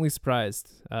pleasantly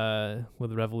surprised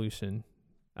with Revolution.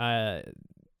 You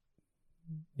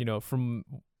know, from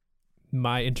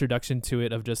my introduction to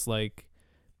it of just like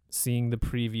seeing the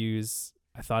previews,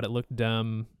 I thought it looked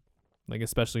dumb. Like,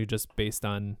 especially just based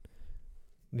on,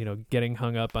 you know, getting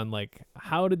hung up on like,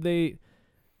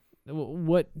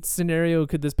 what scenario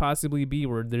could this possibly be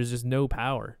where there's just no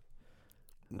power?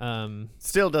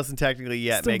 Still doesn't technically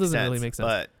yet still make doesn't sense. really make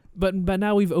sense. But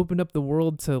now we've opened up the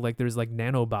world to like, there's like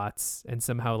nanobots, and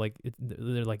somehow like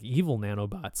they're like evil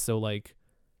nanobots. So like,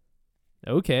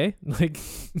 okay, like,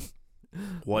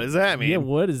 what does that mean? Yeah,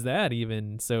 what is that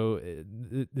even? So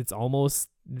it's almost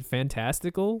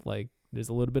fantastical. Like, there's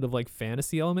a little bit of like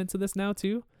fantasy element to this now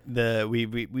too.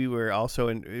 We were also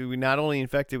we not only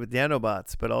infected with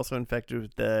nanobots, but also infected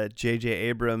with the J.J.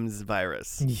 Abrams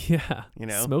virus. Yeah, you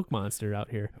know, smoke monster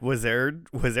out here. Was there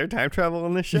time travel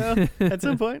in this show at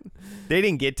some point? They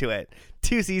didn't get to it.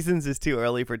 2 seasons is too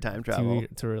early for time travel.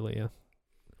 Too early, yeah.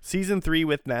 Season 3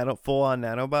 with full on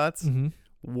nanobots.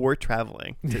 We're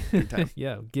traveling through time.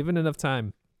 Yeah, given enough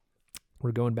time,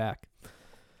 we're going back.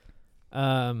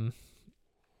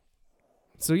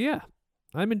 So yeah,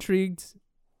 I'm intrigued.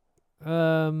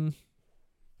 I'm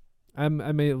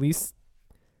at least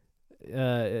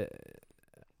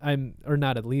I'm, or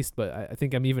not at least, but I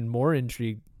think I'm even more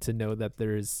intrigued to know that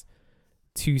there's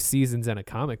 2 seasons and a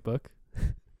comic book.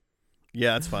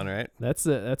 Yeah, that's fun, right? That's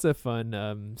a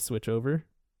fun switch over.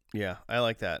 Yeah, I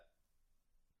like that.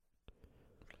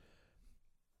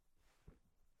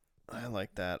 I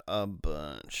like that a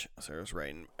bunch. So I was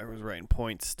writing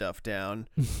point stuff down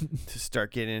to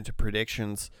start getting into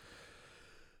predictions.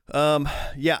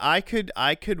 Yeah, I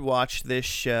could watch this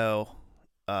show.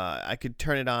 I could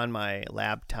turn it on my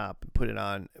laptop and put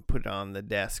it on the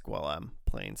desk while I'm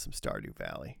playing some Stardew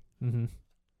Valley. You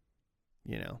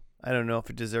know, I don't know if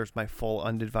it deserves my full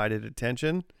undivided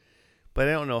attention, but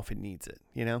I don't know if it needs it,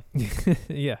 you know?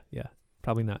 Yeah,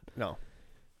 probably not. No.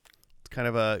 Kind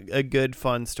of a good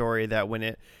fun story that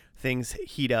when things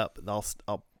heat up,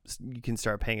 you can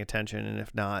start paying attention, and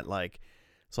if not, like,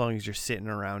 as long as you're sitting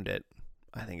around it,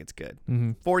 I think it's good.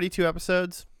 42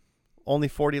 episodes, only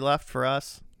 40 left for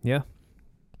us. Yeah,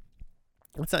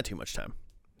 that's not too much time.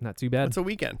 Not too bad. It's a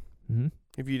weekend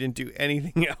if you didn't do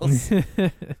anything else.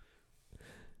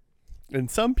 And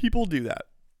some people do that.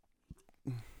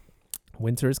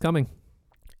 Winter is coming.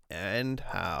 And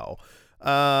how?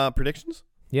 Predictions?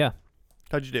 Yeah.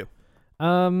 How'd you do?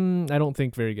 I don't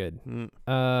think very good.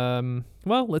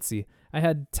 Well, let's see. I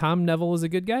had Tom Neville as a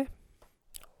good guy.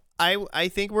 I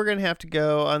think we're gonna have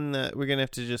to we're gonna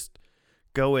have to just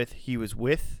go with he was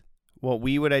with what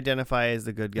we would identify as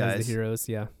the good guys, as the heroes.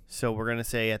 Yeah. So we're gonna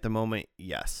say at the moment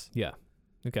yes. Yeah.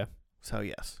 Okay. So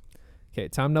yes. Okay.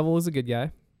 Tom Neville is a good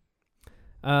guy.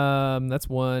 That's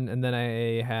one, and then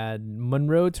I had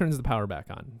Monroe turns the power back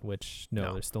on, which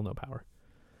no. There's still no power.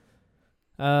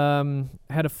 I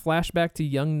had a flashback to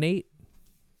young Nate.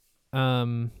 I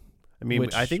mean,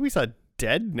 I think we saw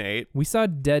dead Nate. We saw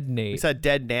dead Nate. We saw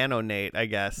dead Nano Nate, I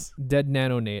guess. Dead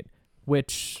Nano Nate,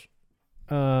 which,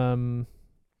 I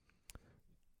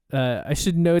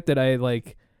should note that I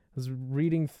was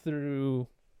reading through.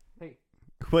 Hey.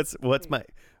 What's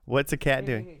a cat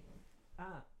doing? Hey.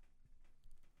 Ah.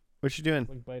 What's she doing?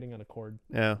 Like biting on a cord.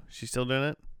 No, she's still doing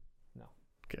it? No.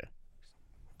 Okay.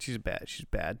 She's bad.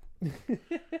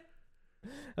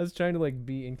 I was trying to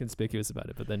be inconspicuous about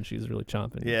it, but then she's really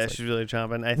chomping. Yeah, she's really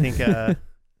chomping. I think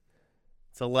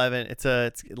it's 11.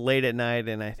 It's late at night,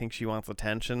 and I think she wants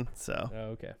attention. So. Oh,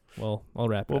 okay. Well, I'll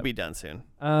wrap it up. We'll be done soon.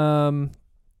 What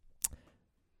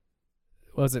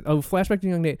was it? Oh, flashback to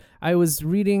young Nate. I was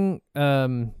reading.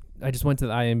 I just went to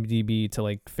the IMDb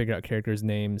to figure out characters'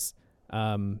 names.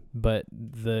 But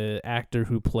the actor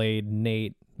who played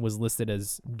Nate was listed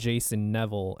as Jason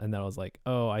Neville, and then I was like,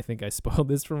 oh, I think I spoiled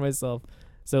this for myself.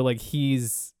 So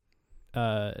he's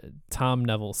Tom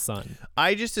Neville's son.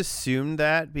 I just assumed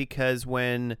that because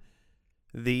when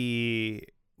the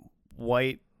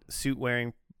white suit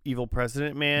wearing evil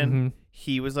president man. Mhm.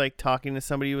 He was like talking to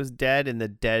somebody who was dead, and the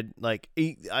dead like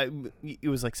it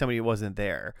was like somebody who wasn't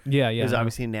there. Yeah, It yeah. was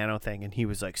obviously a nano thing, and he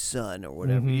was like, "Son," or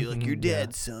whatever. Mhm, You're like, "You're mhm, dead,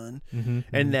 yeah. son." Mhm,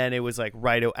 And mhm. then it was like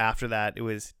right after that, it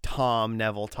was Tom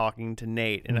Neville talking to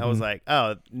Nate, and I was Mhm. like,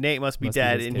 "Oh, Nate must be Must be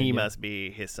dead, his and kid, he yeah. must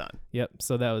be his son." Yep.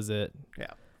 So that was it.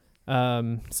 Yeah.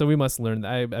 So we must learn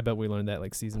that. I bet we learned that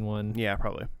like season 1. Yeah,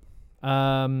 probably.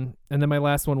 And then my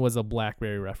last one was a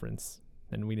BlackBerry reference,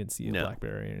 and we didn't see a No.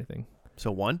 BlackBerry or anything.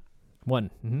 So 1.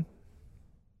 1. Mm-hmm.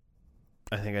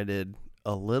 I think I did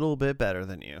a little bit better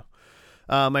than you.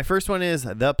 My first one is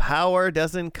the power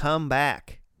doesn't come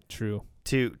back True.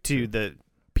 to the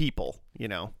people. You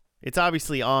know, it's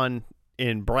obviously on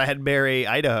in Bradbury,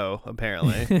 Idaho,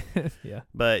 apparently. Yeah.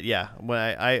 But yeah, when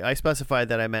I specified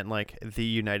that I meant like the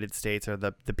United States or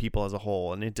the people as a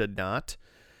whole, and it did not.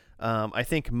 I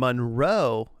think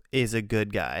Monroe is a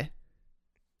good guy.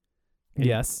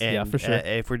 Yes. Yeah, for sure.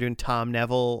 If we're doing Tom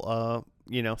Neville,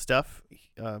 stuff,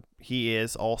 he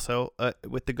is also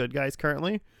with the good guys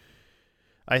currently.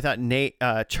 I thought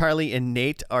Charlie and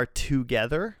Nate are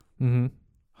together. Mm-hmm.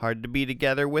 Hard to be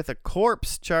together with a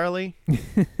corpse, Charlie.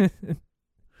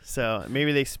 So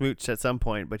maybe they smooched at some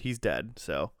point, but he's dead.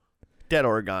 So dead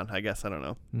or gone, I guess. I don't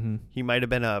know. Mm-hmm. He might have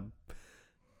been a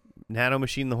nano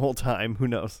machine the whole time. Who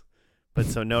knows? But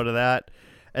so no to that.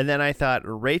 And then I thought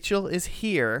Rachel is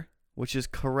here, which is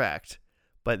correct.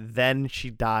 But then she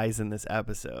dies in this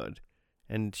episode.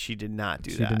 And she did not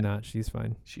do that. She did not. She's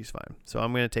fine. She's fine. So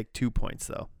I'm going to take 2 points,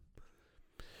 though.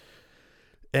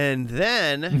 And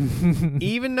then,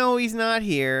 even though he's not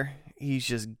here, he's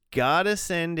just got to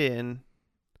send in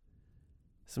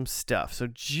some stuff. So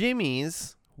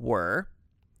Jimmy's were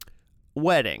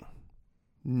wedding.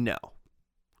 No.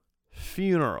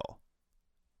 Funeral.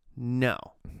 No.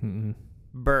 Mm-mm.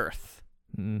 Birth.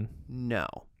 Mm-mm. No.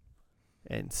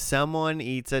 And someone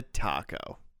eats a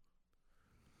taco.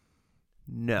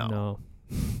 No.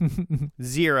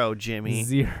 0, Jimmy.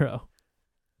 0.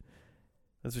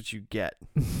 That's what you get.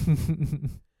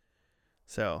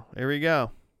 So, here we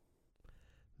go.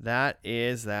 That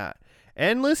is that.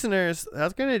 And listeners,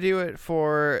 that's going to do it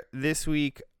for this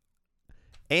week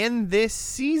and this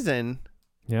season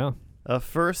Yeah. of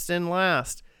First and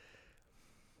Last.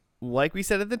 Like we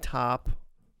said at the top,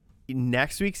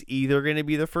 next week's either going to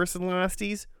be the First and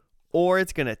Lasties, or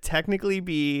it's going to technically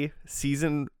be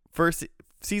season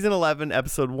 11,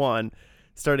 episode 1,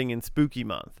 starting in Spooky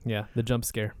Month. Yeah. The jump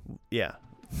scare. Yeah.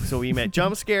 So we might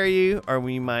jump scare you, or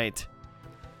we might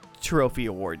trophy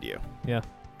award you. Yeah.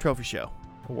 Trophy show.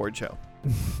 Award show.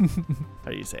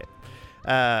 How do you say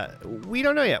it? We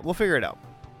don't know yet. We'll figure it out.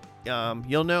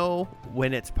 You'll know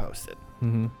when it's posted.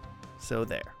 Mm-hmm. So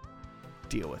there.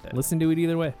 Deal with it. Listen to it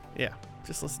either way. Yeah.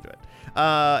 Just listen to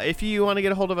it. If you want to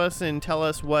get a hold of us and tell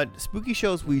us what spooky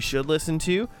shows we should listen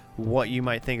to, what you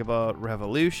might think about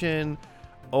Revolution,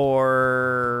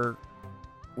 or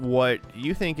what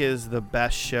you think is the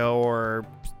best show or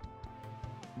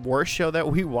worst show that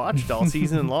we watched all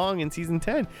season long in season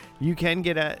 10, you can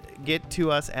get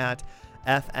to us at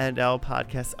F&L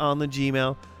Podcast on the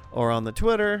Gmail or on the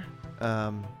Twitter.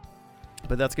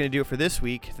 But that's going to do it for this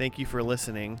week. Thank you for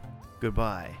listening.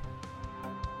 Goodbye.